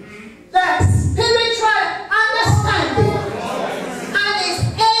the spiritual understanding and is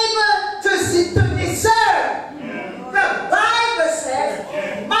able to discern. The Bible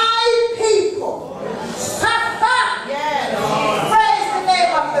says, my people suffer. Praise the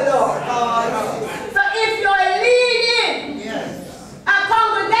name of the Lord. So if you're leading a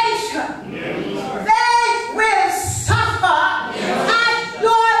congregation, they will suffer at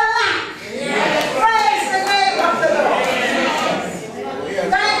your lack. Praise the name of the Lord.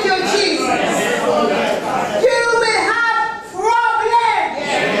 Thank you, Jesus. You will have problems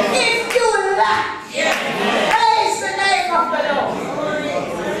if you lack. Praise the name of the Lord.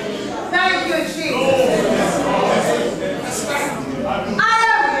 Thank you, Jesus. I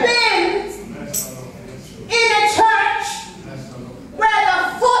have been in a church where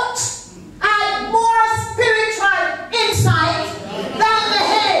the foot had more spiritual insight than the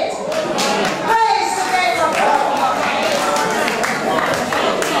head. Praise the name of God.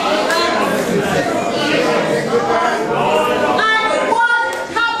 And what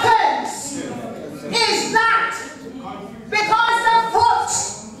happens is that because the foot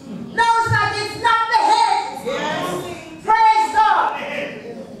knows that it's not the head, praise God,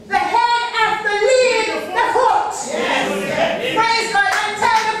 the head has to lead the foot. Praise God, and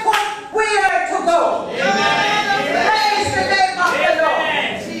tell the foot where to go. Praise the name of the Lord.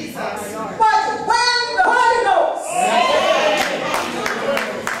 But when the Holy Ghost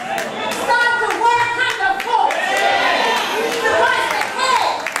starts to work on the foot, because the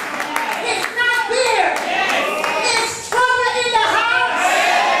head is not there, it's trouble in the house.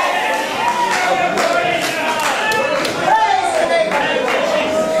 Praise the name of the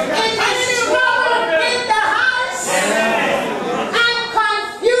Lord. It is trouble in the house and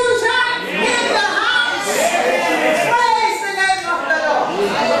confusion in the house. Praise the name of the Lord.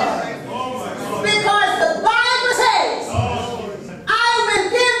 Because the Bible says, I will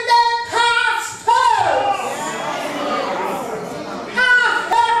give them pastors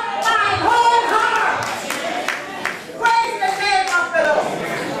after my whole heart. Praise the name of the Lord.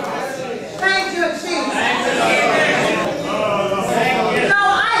 Thank you, Jesus. Now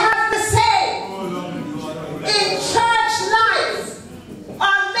I have to say, in church life,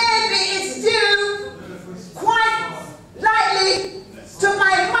 or maybe it's due quite likely to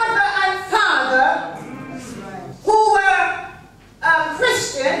my mother and father, who were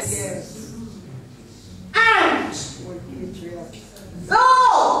Christians, and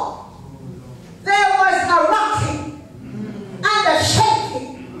though there was a rocking and a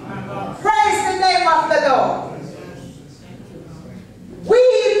shaking, praise the name of the Lord,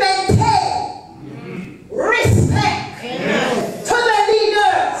 we maintain respect to the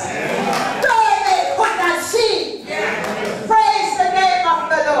leaders, though they could not see. Praise the name of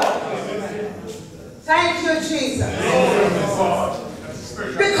the Lord. Thank you, Jesus.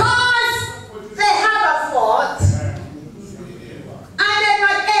 Because they have a fault and they're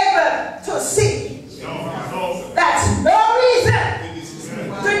not able to see, that's no reason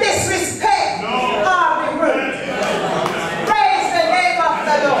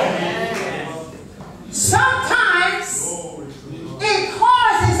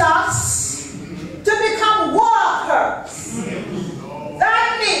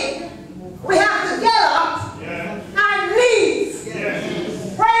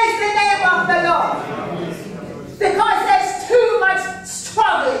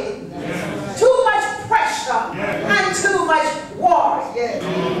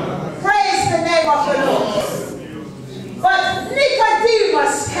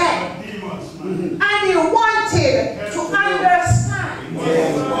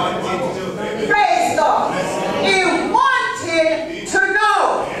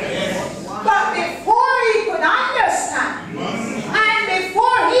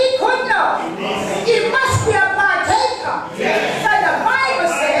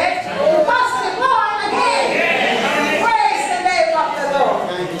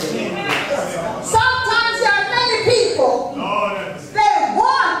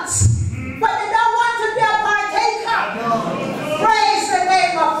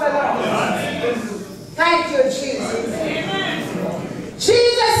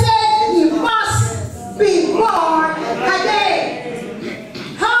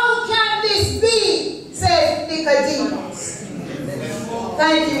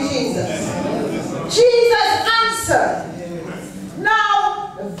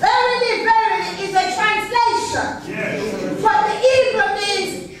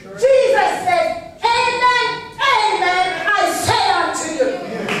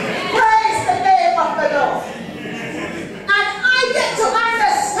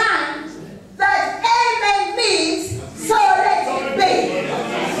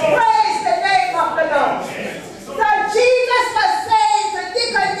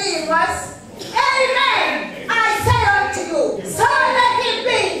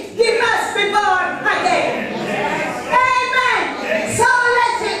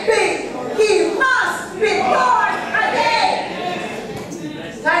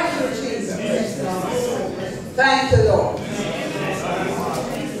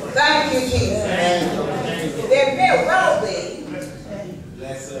Thank you, Jesus. There may well be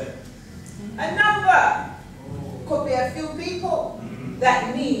a number, could be a few people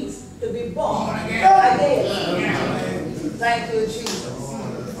that needs to be born again. Thank you, Jesus.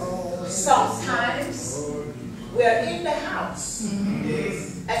 Sometimes we are in the house and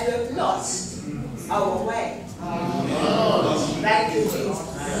we've lost our way. Thank you, Jesus.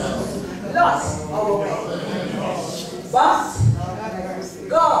 Lost our way. But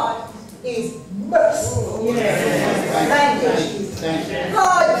God is merciful. Thank you, Jesus.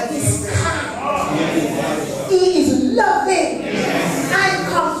 God is kind. He is loving and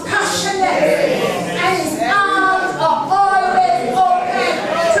compassionate. And his arms are always open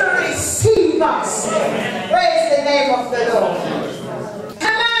to receive us. Praise the name of the Lord.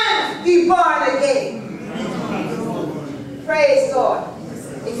 Come on, be born again. Praise God.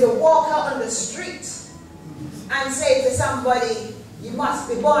 If you walk out on the street and say to somebody, you must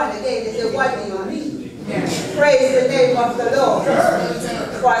be born again, they say, what do you mean? Praise the name of the Lord.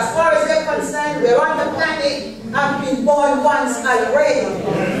 For as far as they're concerned, we're on the planet and been born once already.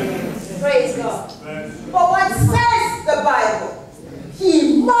 Praise God. But what says the Bible?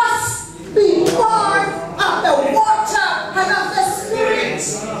 He must be born of the water and of the Spirit.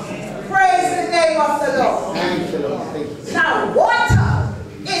 Praise the name of the Lord. Now, water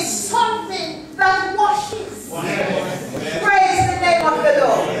is something that washes. Praise the name of the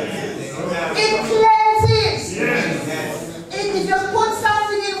Lord. It cleanses. If you put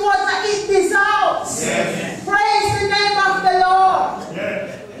something in water, it dissolves. Praise the name of the Lord.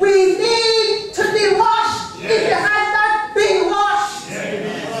 We need to be washed if you have not been washed.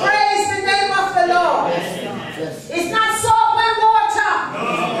 Praise the name of the Lord. It's not soap and water.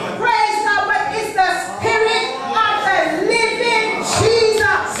 Praise God, but it's the Spirit of the living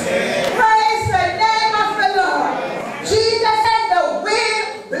Jesus. Praise the name of the Lord. Jesus said the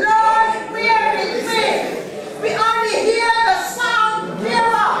wind blows where it will. We only hear the sound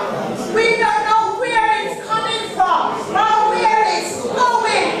clearer. We don't know where it's coming from or where it's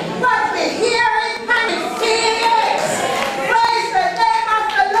going, but we hear it and we feel it. Praise the name of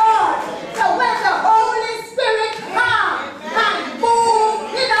the Lord. So when the Holy Spirit comes and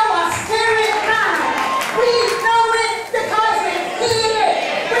moves in our spirit man, we know it because we feel it.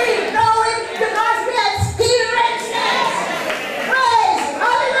 We know it because we experience it. Praise,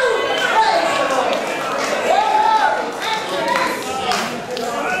 hallelujah, praise the Lord. Oh,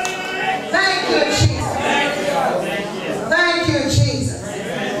 thank you, Jesus. Thank you, Jesus.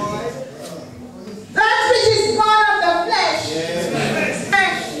 That which is born of the flesh,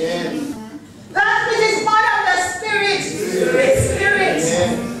 flesh. That which is born of the Spirit, Spirit.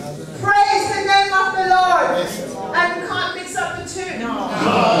 Praise the name of the Lord. And we can't mix up the two.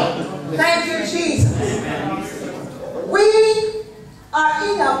 Thank you, Jesus. We are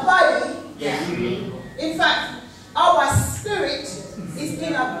in a body. In fact, our spirit is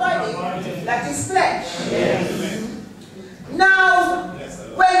in a body that is flesh. Now,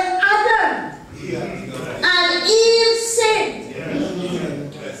 when Adam and Eve sinned,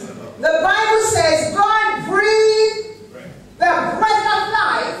 the Bible says God breathed the breath of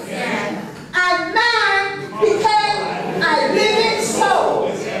life and man became a living soul.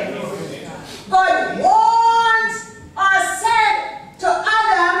 God warned or said to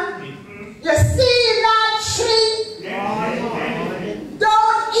Adam, you see that tree?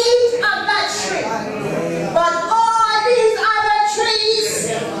 Don't eat of that tree. But all these other trees,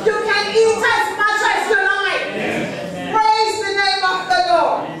 you can eat as much as you like.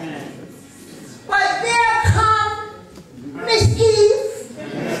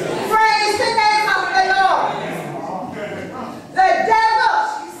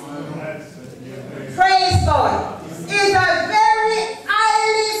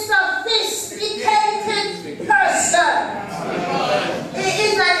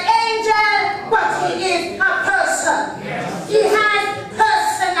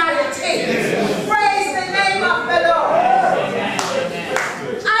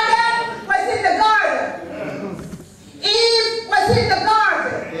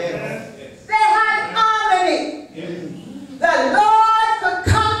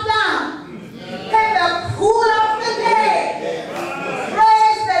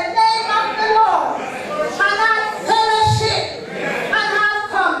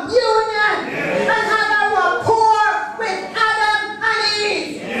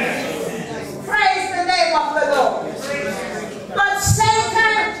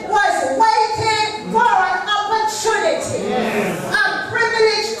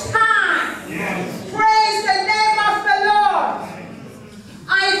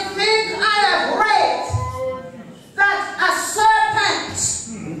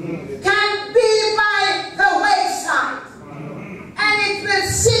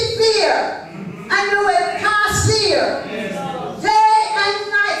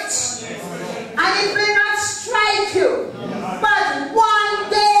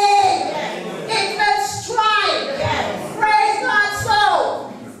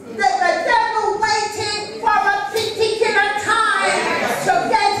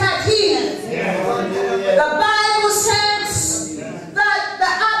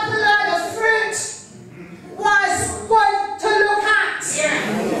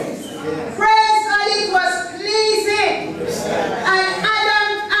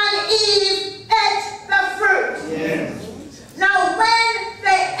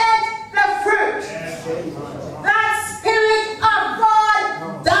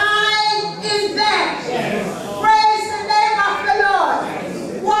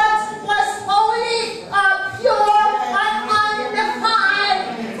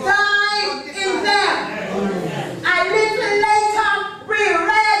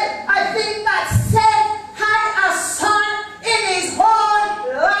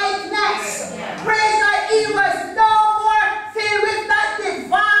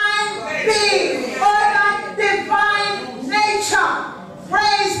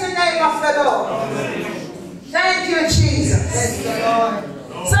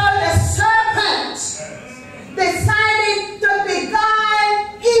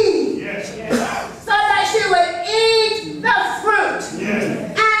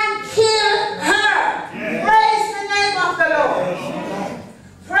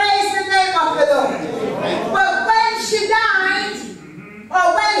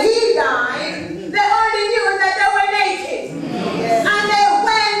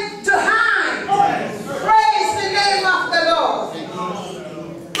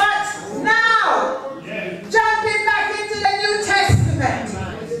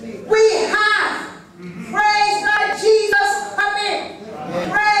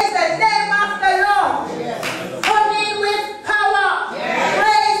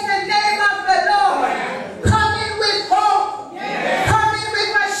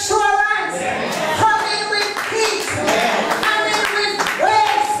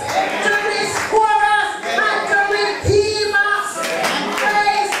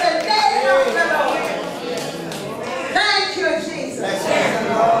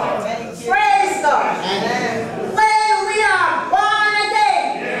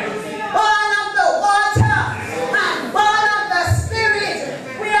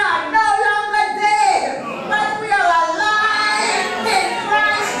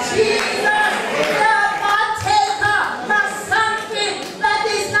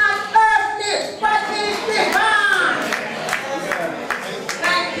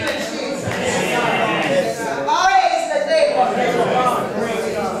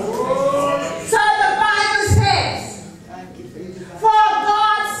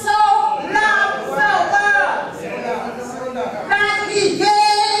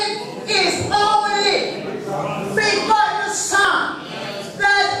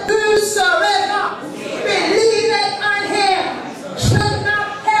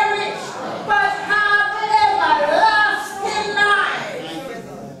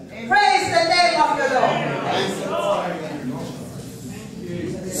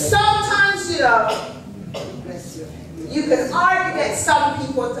 you can hardly get some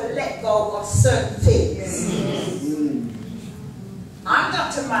people to let go of certain things. I'm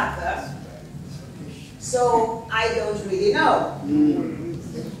not a mother, so I don't really know.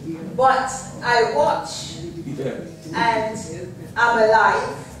 But I watch, and I'm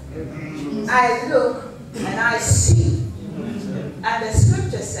alive. I look and I see. And the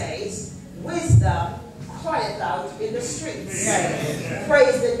scripture says, wisdom crieth out in the streets.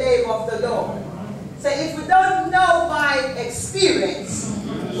 Praise the name of the Lord. So if we don't know by experience,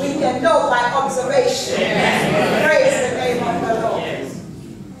 we can know by observation. Praise the name of the Lord.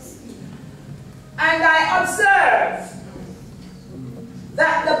 And I observe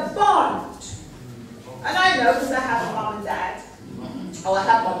that the bond, and I know because I have a mom and dad, or I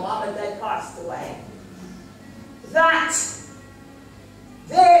have my mom and dad passed away, that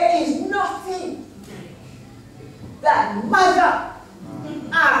there is nothing that mother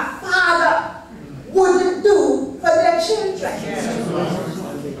or father wouldn't do for their children.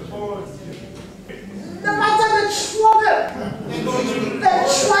 No matter the trouble, the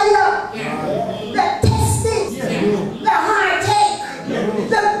trial, the testing, the heartache,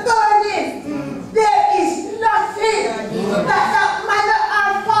 the burden, there is nothing that mother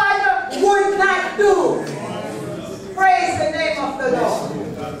or father would not do. Praise the name of the Lord.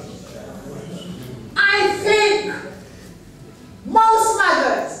 I think most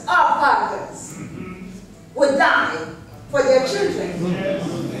mothers or fathers would die for their children.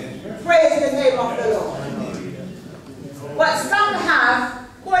 Praise the name of the Lord. But some have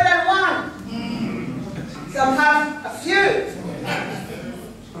more than one. Some have a few.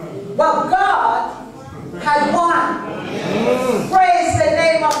 But God had one.